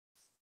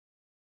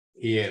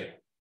here.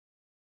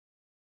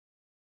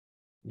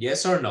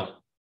 Yes or no?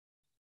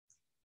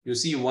 You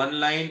see one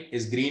line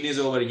is green is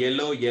over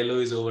yellow, yellow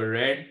is over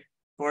red.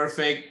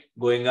 Perfect,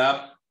 going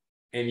up,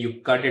 and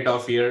you cut it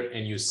off here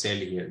and you sell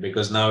here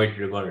because now it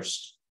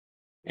reversed.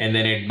 And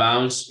then it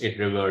bounced, it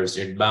reversed,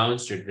 it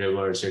bounced, it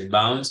reversed, it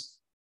bounced.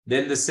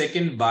 Then the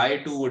second buy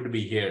to would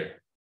be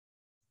here.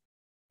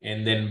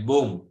 And then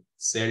boom,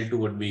 sell to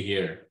would be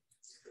here.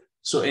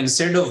 So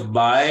instead of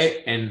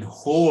buy and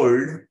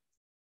hold,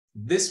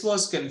 this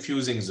was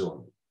confusing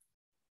zone.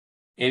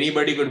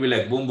 Anybody could be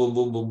like boom, boom,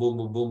 boom, boom, boom,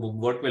 boom, boom, boom.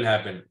 What will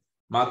happen?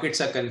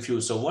 Markets are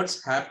confused. So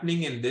what's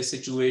happening in this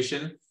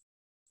situation?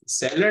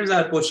 Sellers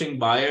are pushing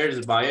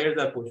buyers, buyers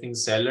are pushing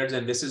sellers,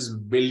 and this is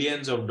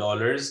billions of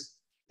dollars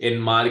in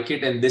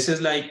market. And this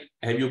is like,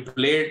 have you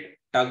played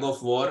tug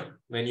of war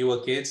when you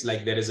were kids?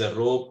 Like there is a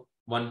rope,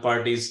 one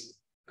party is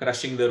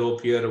crushing the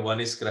rope here, one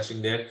is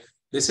crushing there.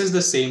 This is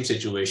the same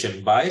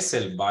situation. Buy,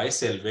 sell,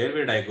 where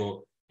would I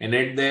go? And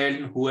at the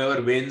end,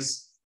 whoever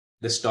wins,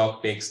 the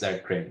stock takes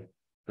that trend,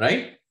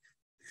 right?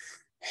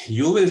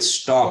 You will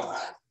stop.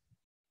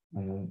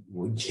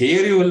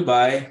 Here you will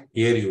buy,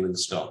 here you will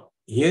stop.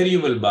 Here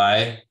you will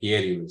buy,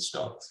 here you will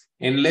stop.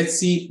 And let's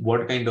see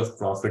what kind of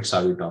profits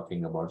are we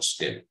talking about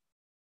still.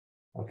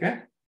 Okay.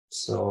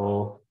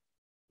 So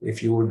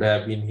if you would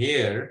have been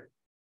here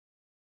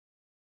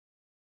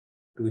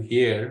to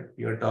here,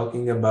 you're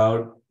talking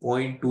about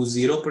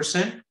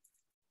 0.20%.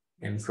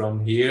 And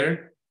from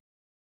here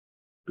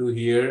to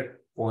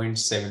here,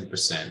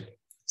 0.7%,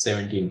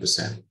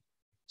 17%.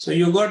 So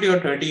you got your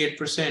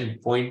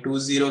 38%,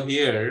 0.20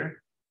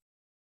 here,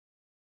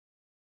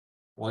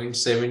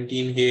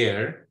 0.17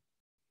 here.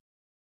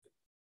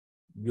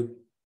 You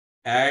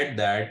add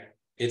that,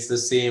 it's the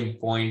same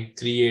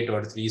 0.38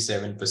 or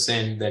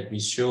 37% that we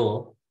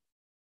show.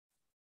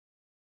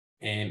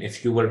 And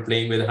if you were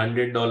playing with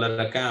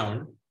 $100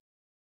 account,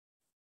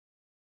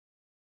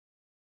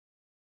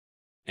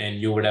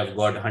 and you would have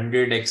got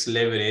 100x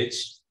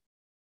leverage,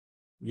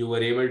 you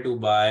were able to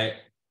buy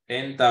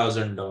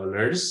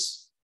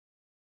 $10,000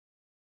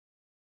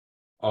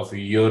 of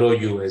Euro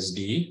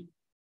USD,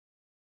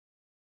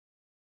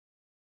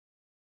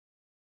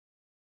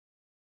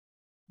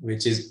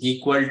 which is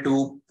equal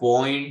to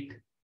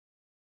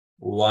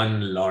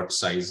 0.1 lot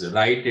size.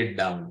 Write it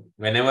down.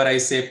 Whenever I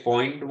say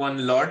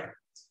 0.1 lot,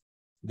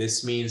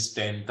 this means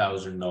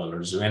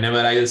 $10,000. Whenever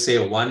I will say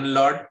 1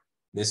 lot,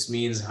 this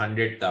means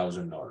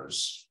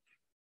 $100,000.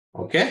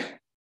 Okay.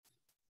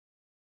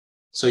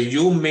 So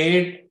you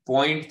made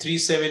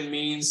 0.37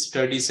 means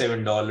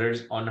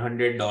 $37 on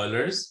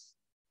 $100.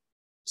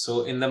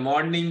 So in the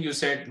morning you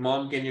said,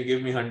 Mom, can you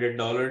give me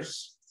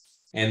 $100?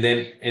 And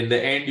then in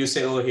the end you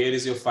say, oh, here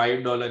is your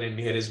 $5 and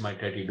here is my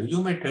 32.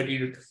 You made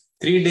 32.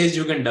 3 days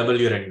you can double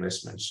your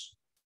investments.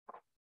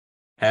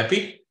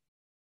 Happy?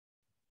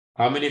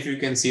 How many of you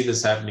can see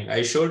this happening?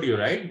 I showed you,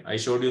 right? I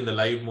showed you in the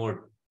live mode.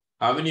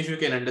 How many of you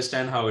can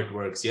understand how it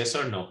works? Yes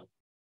or no?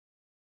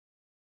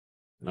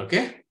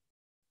 Okay.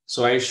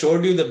 So I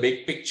showed you the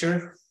big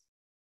picture.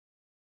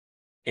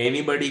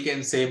 Anybody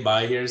can say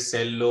buy here,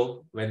 sell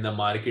low when the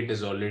market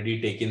is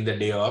already taking the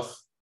day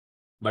off.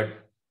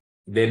 But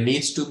there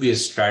needs to be a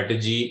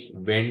strategy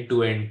when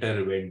to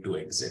enter, when to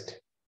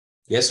exit.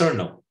 Yes or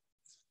no?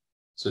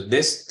 So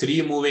this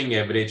 3 moving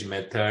average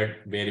method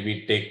where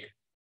we take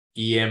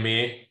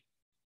EMA,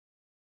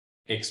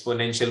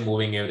 exponential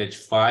moving average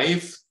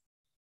 5,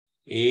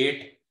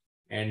 8,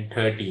 and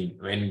 13.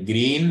 When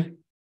green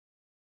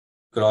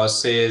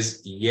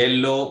crosses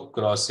yellow,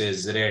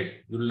 crosses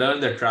red, you learn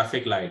the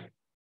traffic light.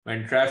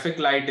 When traffic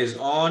light is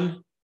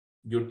on,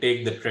 you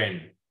take the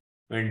trend.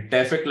 When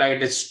traffic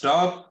light is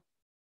stopped,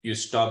 you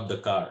stop the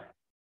car.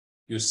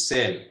 You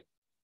sell.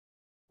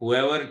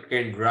 Whoever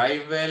can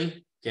drive well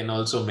can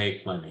also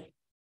make money.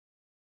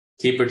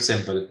 Keep it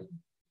simple.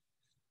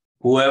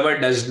 Whoever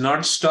does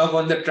not stop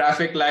on the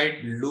traffic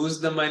light,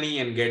 lose the money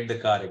and get the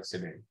car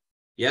accident.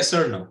 Yes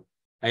or no?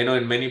 I know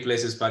in many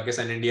places,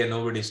 Pakistan, India,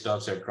 nobody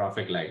stops at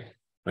traffic light.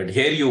 But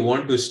here you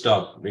want to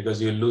stop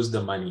because you lose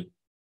the money.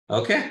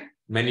 Okay?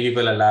 Many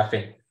people are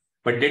laughing.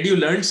 But did you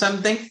learn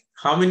something?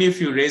 How many of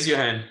you raise your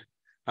hand?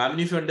 How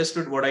many of you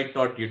understood what I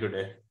taught you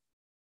today?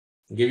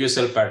 Give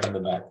yourself a pat on the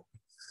back.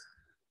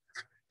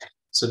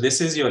 So this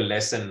is your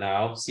lesson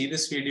now. See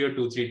this video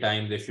 2-3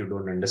 times if you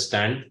don't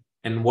understand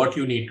and what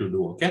you need to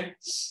do, okay?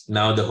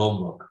 Now the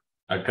homework.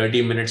 Our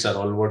 30 minutes are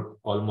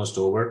almost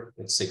over.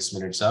 It's 6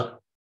 minutes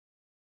up.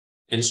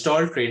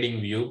 Install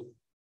TradingView,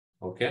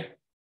 okay?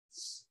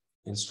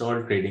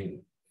 Install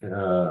Trading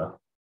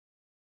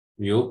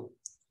View.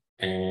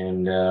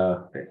 And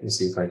let me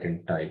see if I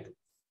can type.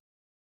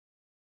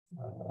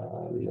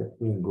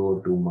 Let me go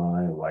to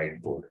my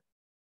whiteboard.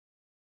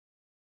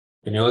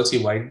 Can you all see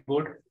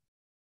whiteboard?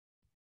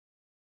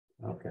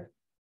 Okay.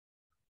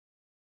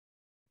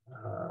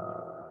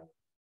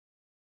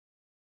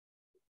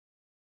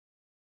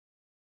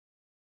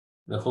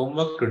 The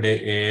homework today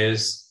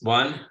is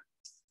 1,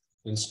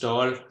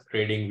 install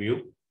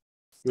TradingView.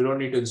 You don't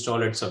need to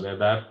install it, it's a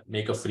web app,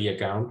 make a free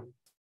account.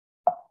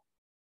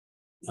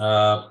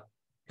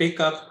 Pick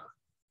up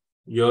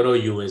Euro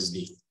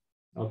USD,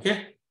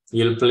 okay?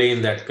 You'll play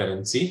in that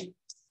currency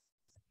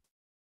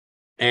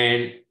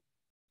and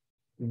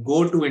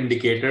go to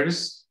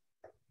indicators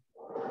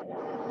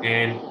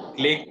and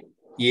click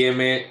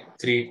EMA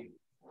 3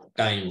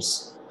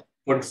 times.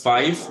 Put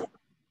 5,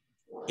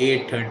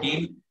 8,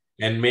 13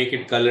 and make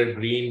it color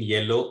green,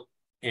 yellow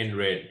and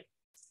red.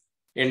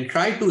 And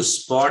try to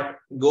spot,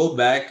 go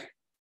back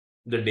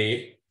the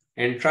day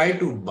and try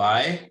to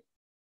buy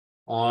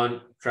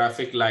on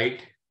traffic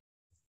light,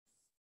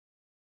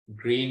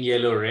 green,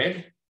 yellow,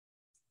 red,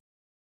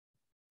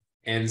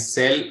 and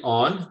sell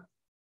on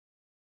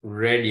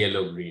red,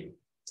 yellow, green.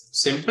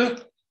 Simple.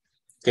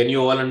 Can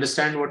you all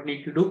understand what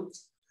need to do?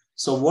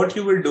 So what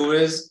you will do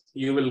is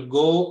you will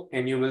go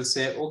and you will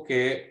say,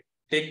 okay,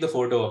 take the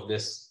photo of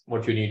this,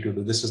 what you need to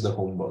do. This is the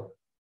homework.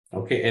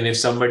 Okay. And if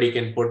somebody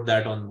can put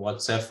that on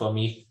WhatsApp for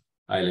me,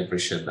 I'll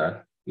appreciate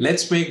that.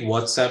 Let's make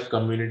WhatsApp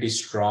community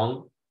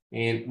strong.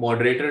 And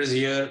moderators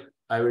here,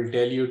 I will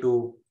tell you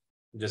to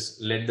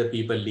just let the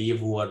people leave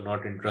who are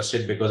not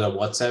interested because our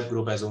WhatsApp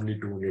group has only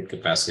 200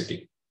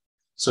 capacity.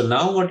 So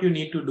now what you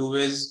need to do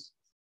is,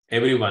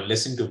 everyone,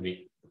 listen to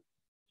me.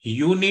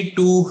 You need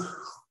to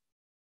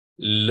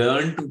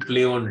learn to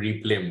play on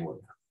replay mode.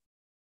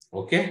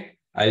 Okay?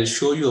 I'll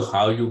show you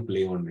how you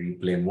play on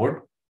replay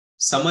mode.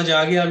 समझ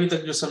आ गया अभी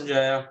तक जो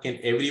समझाया? Can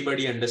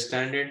everybody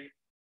understand it?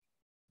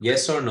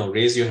 Yes or no?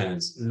 Raise your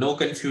hands. No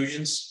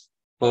confusions?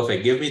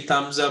 Perfect. Give me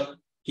thumbs up.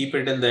 Keep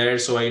it in the air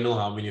so I know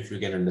how many of you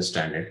can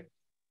understand it.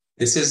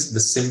 This is the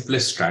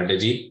simplest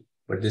strategy,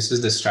 but this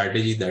is the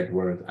strategy that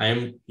works.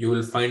 You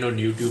will find on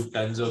YouTube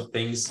tons of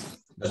things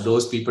that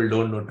those people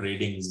don't know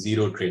trading,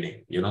 zero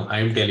trading. You know,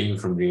 I'm telling you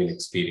from real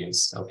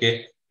experience.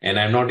 Okay. And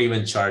I'm not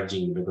even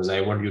charging you because I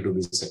want you to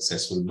be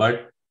successful.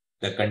 But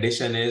the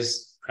condition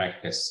is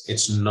practice.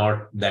 It's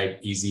not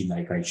that easy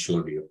like I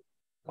showed you.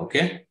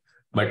 Okay.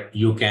 But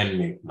you can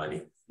make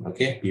money.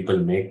 Okay. People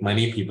make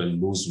money, people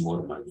lose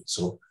more money.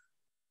 So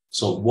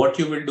what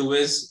you will do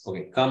is,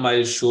 okay, come,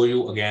 I'll show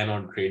you again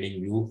on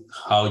TradingView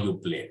how you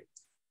play.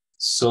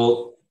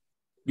 So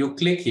you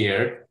click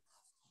here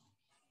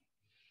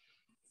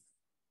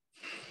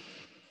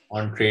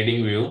on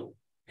TradingView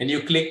and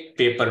you click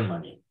paper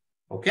money.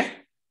 Okay.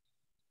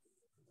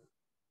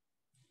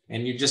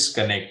 And you just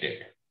connect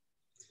it.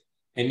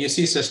 And you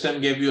see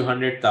system gave you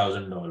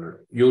 $100,000.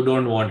 You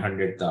don't want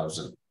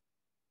 100,000.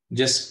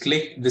 Just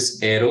click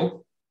this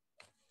arrow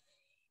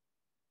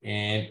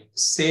and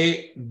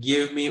say,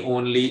 give me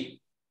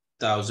only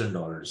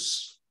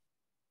 $1,000.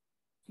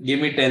 Give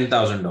me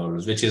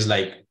 $10,000, which is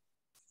like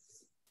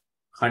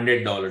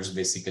 $100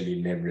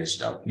 basically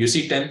leveraged out. You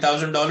see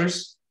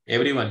 $10,000?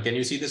 Everyone, can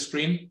you see the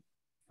screen?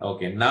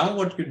 Okay, now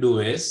what you do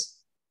is,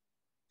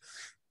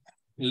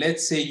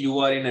 let's say you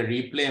are in a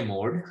replay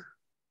mode.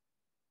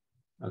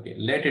 Okay,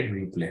 let it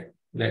replay.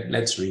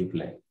 Let's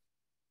replay.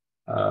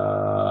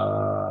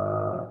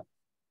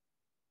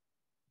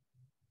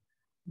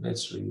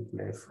 Let's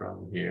replay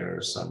from here,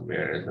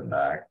 somewhere in the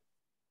back.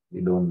 We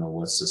don't know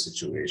what's the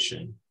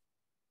situation.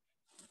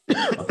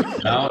 Okay,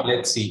 now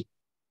let's see.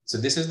 So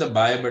this is the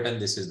buy button,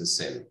 this is the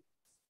sell.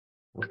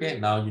 Okay,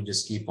 now you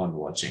just keep on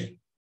watching.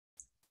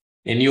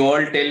 And you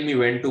all tell me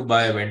when to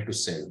buy, when to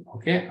sell.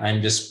 Okay,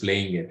 I'm just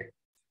playing it.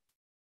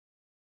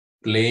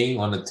 Playing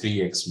on a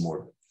 3x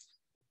mode.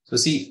 So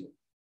see,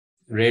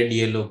 red,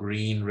 yellow,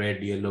 green,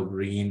 red, yellow,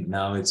 green.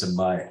 Now it's a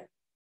buy.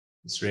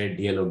 It's red,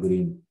 yellow,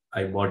 green.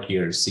 I bought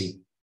here, see.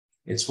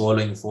 It's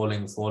falling,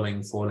 falling,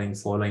 falling, falling,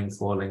 falling,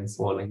 falling,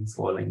 falling,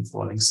 falling,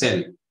 falling.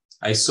 Sell.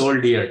 I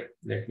sold here.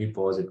 Let me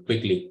pause it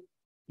quickly.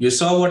 You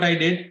saw what I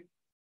did?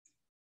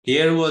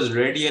 Here was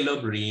red, yellow,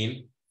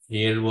 green.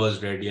 Here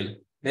was red, yellow.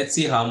 Let's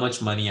see how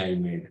much money I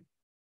made.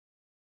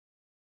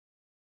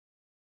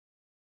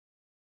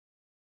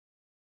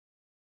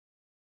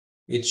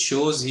 It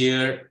shows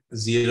here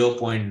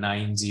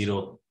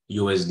 0.90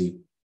 USD.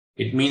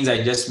 It means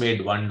I just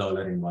made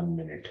 $1 in 1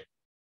 minute,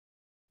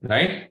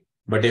 right?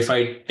 But if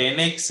I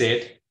 10x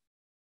it,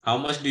 how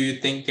much do you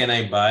think can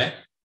I buy?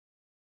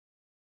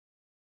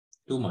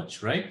 Too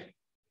much, right?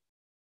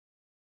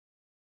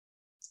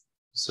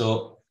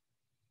 So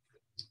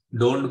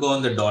don't go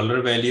on the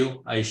dollar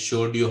value. I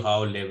showed you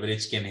how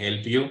leverage can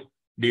help you.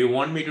 Do you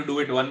want me to do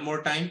it one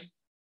more time?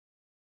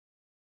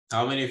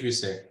 How many of you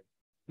say?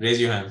 Raise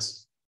your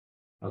hands.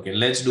 Okay,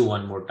 let's do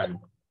one more time.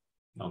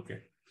 Okay.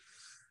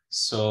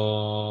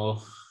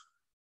 So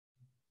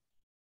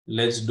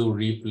let's do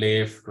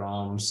replay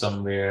from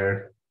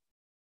somewhere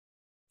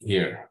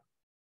here.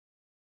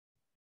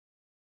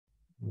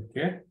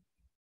 Okay.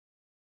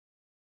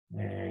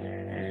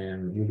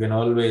 And you can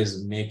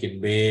always make it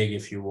big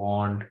if you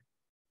want.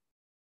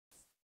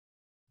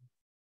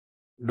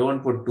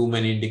 Don't put too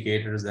many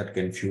indicators that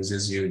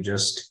confuses you.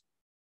 Just,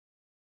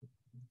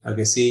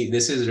 okay, see,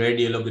 this is red,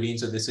 yellow, green.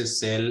 So this is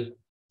sell.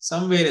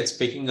 Somewhere it's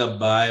picking up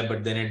buy,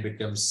 but then it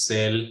becomes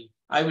sell.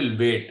 I will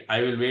wait.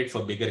 I will wait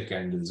for bigger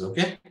candles,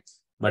 okay?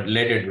 But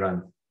let it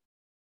run.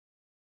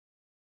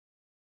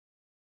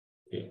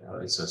 Okay,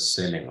 it's a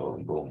selling. Oh,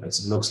 boom. It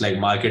looks like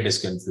market is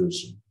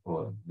confused.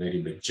 Oh,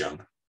 very big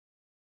jump.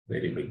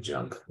 Very big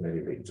jump.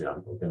 Very big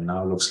jump. Okay,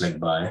 now looks like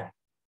buy.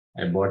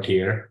 I bought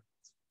here,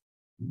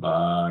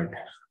 but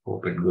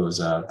hope it goes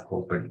up.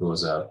 Hope it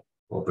goes up.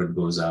 Hope it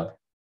goes up.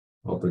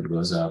 Hope it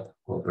goes up.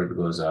 Hope it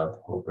goes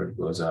up. Hope it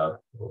goes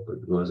up. Hope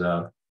it goes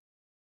up.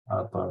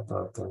 Up, up,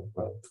 up, up, up,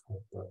 up,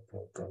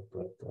 up, up,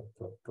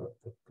 up,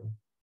 up.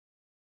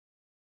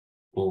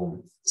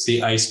 Boom.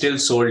 See, I still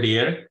sold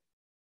here,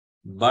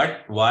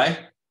 but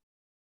why?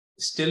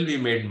 Still we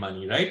made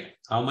money, right?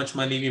 How much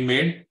money we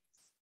made?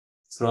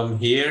 From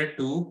here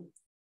to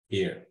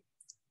here,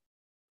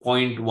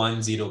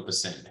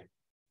 0.10%.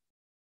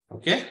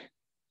 Okay.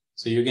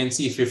 So you can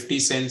see 50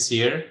 cents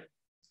here,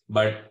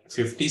 but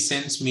 50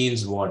 cents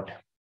means what?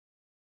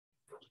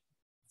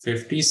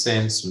 50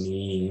 cents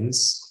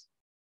means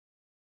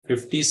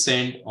 50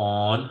 cent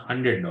on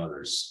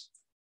 $100.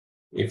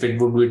 If it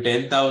would be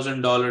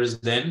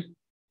 $10,000, then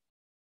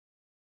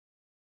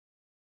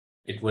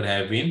it would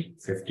have been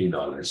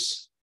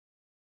 $50.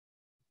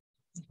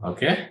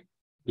 Okay.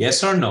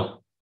 Yes or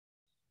no?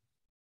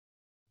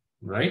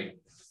 Right?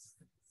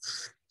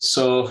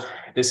 So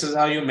this is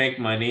how you make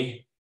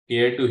money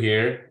here to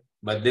here,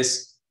 but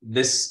this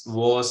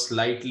was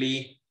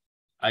slightly,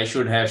 I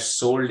should have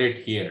sold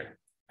it here.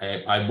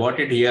 I bought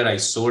it here, I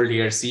sold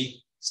here.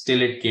 See,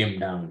 still it came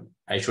down.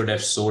 I should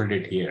have sold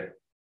it here.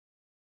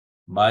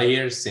 Buy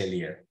here, sell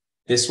here.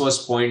 This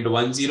was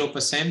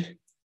 0.10%.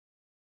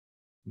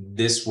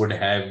 This would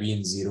have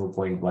been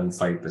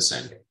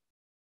 0.15%.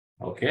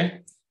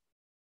 Okay.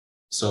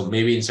 So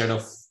maybe instead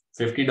of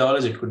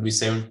 $50, it could be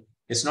 $7.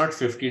 It's not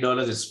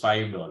 $50, it's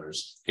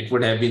 $5. It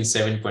would have been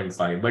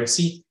 7.5. But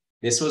see,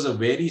 this was a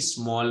very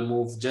small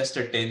move, just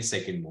a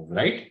 10-second move,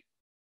 right?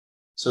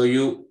 So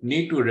you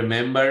need to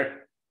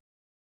remember,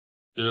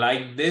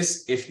 like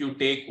this, if you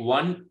take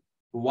one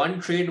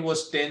trade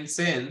was 10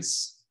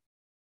 cents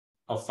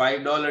of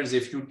 $5.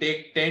 If you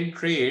take 10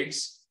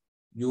 trades,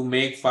 you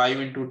make 5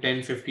 into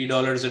 10,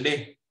 $50 a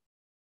day.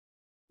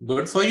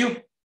 Good for you.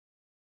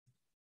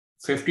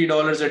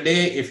 $50 a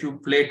day. If you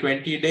play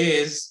 20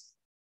 days,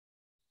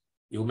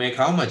 you make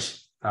how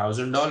much?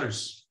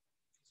 $1,000.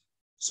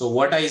 So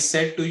what I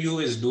said to you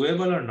is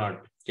doable or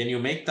not? Can you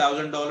make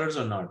 $1,000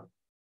 or not?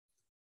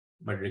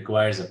 But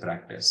requires a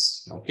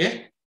practice,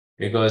 okay?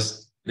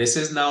 Because this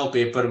is now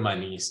paper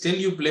money. Still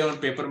you play on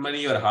paper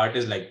money, your heart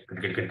is like,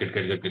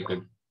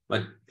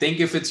 but think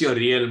if it's your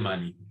real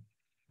money,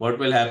 what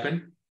will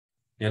happen?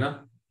 You know?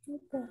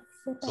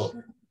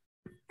 So,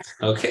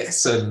 okay,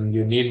 so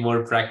you need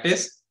more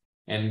practice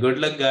and good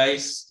luck,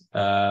 guys.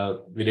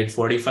 We did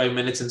 45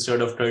 minutes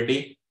instead of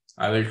 30.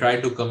 I will try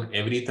to come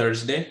every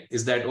Thursday.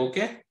 Is that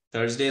okay?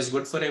 Thursday is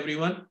good for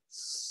everyone?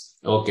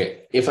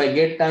 Okay. If I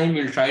get time,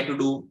 we'll try to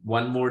do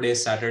one more day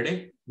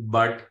Saturday,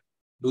 but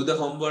do the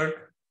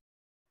homework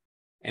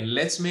and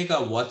let's make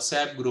our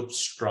WhatsApp group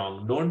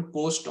strong. Don't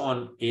post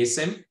on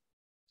ASM.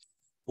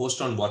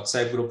 Post on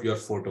WhatsApp group your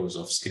photos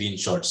of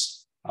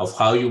screenshots of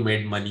how you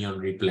made money on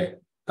replay.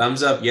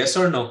 Thumbs up, yes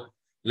or no?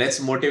 Let's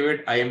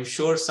motivate. I am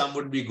sure some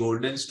would be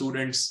golden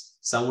students,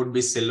 some would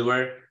be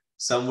silver,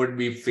 some would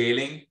be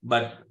failing.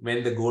 But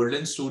when the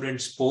golden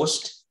students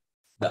post,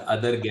 the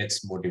other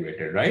gets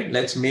motivated, right?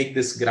 Let's make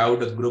this crowd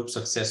group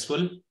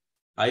successful.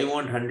 I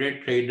want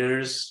 100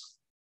 traders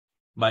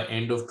by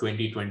end of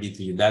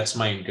 2023. That's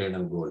my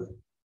internal goal.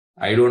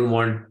 I don't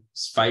want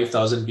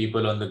 5,000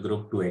 people on the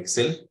group to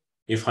excel.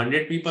 If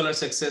 100 people are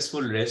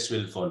successful, rest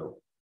will follow.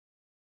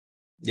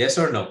 Yes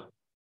or no?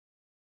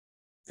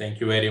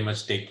 Thank you very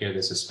much. Take care.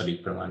 This is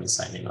Farid Pramani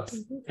signing off.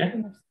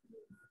 Okay?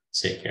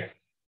 Take care.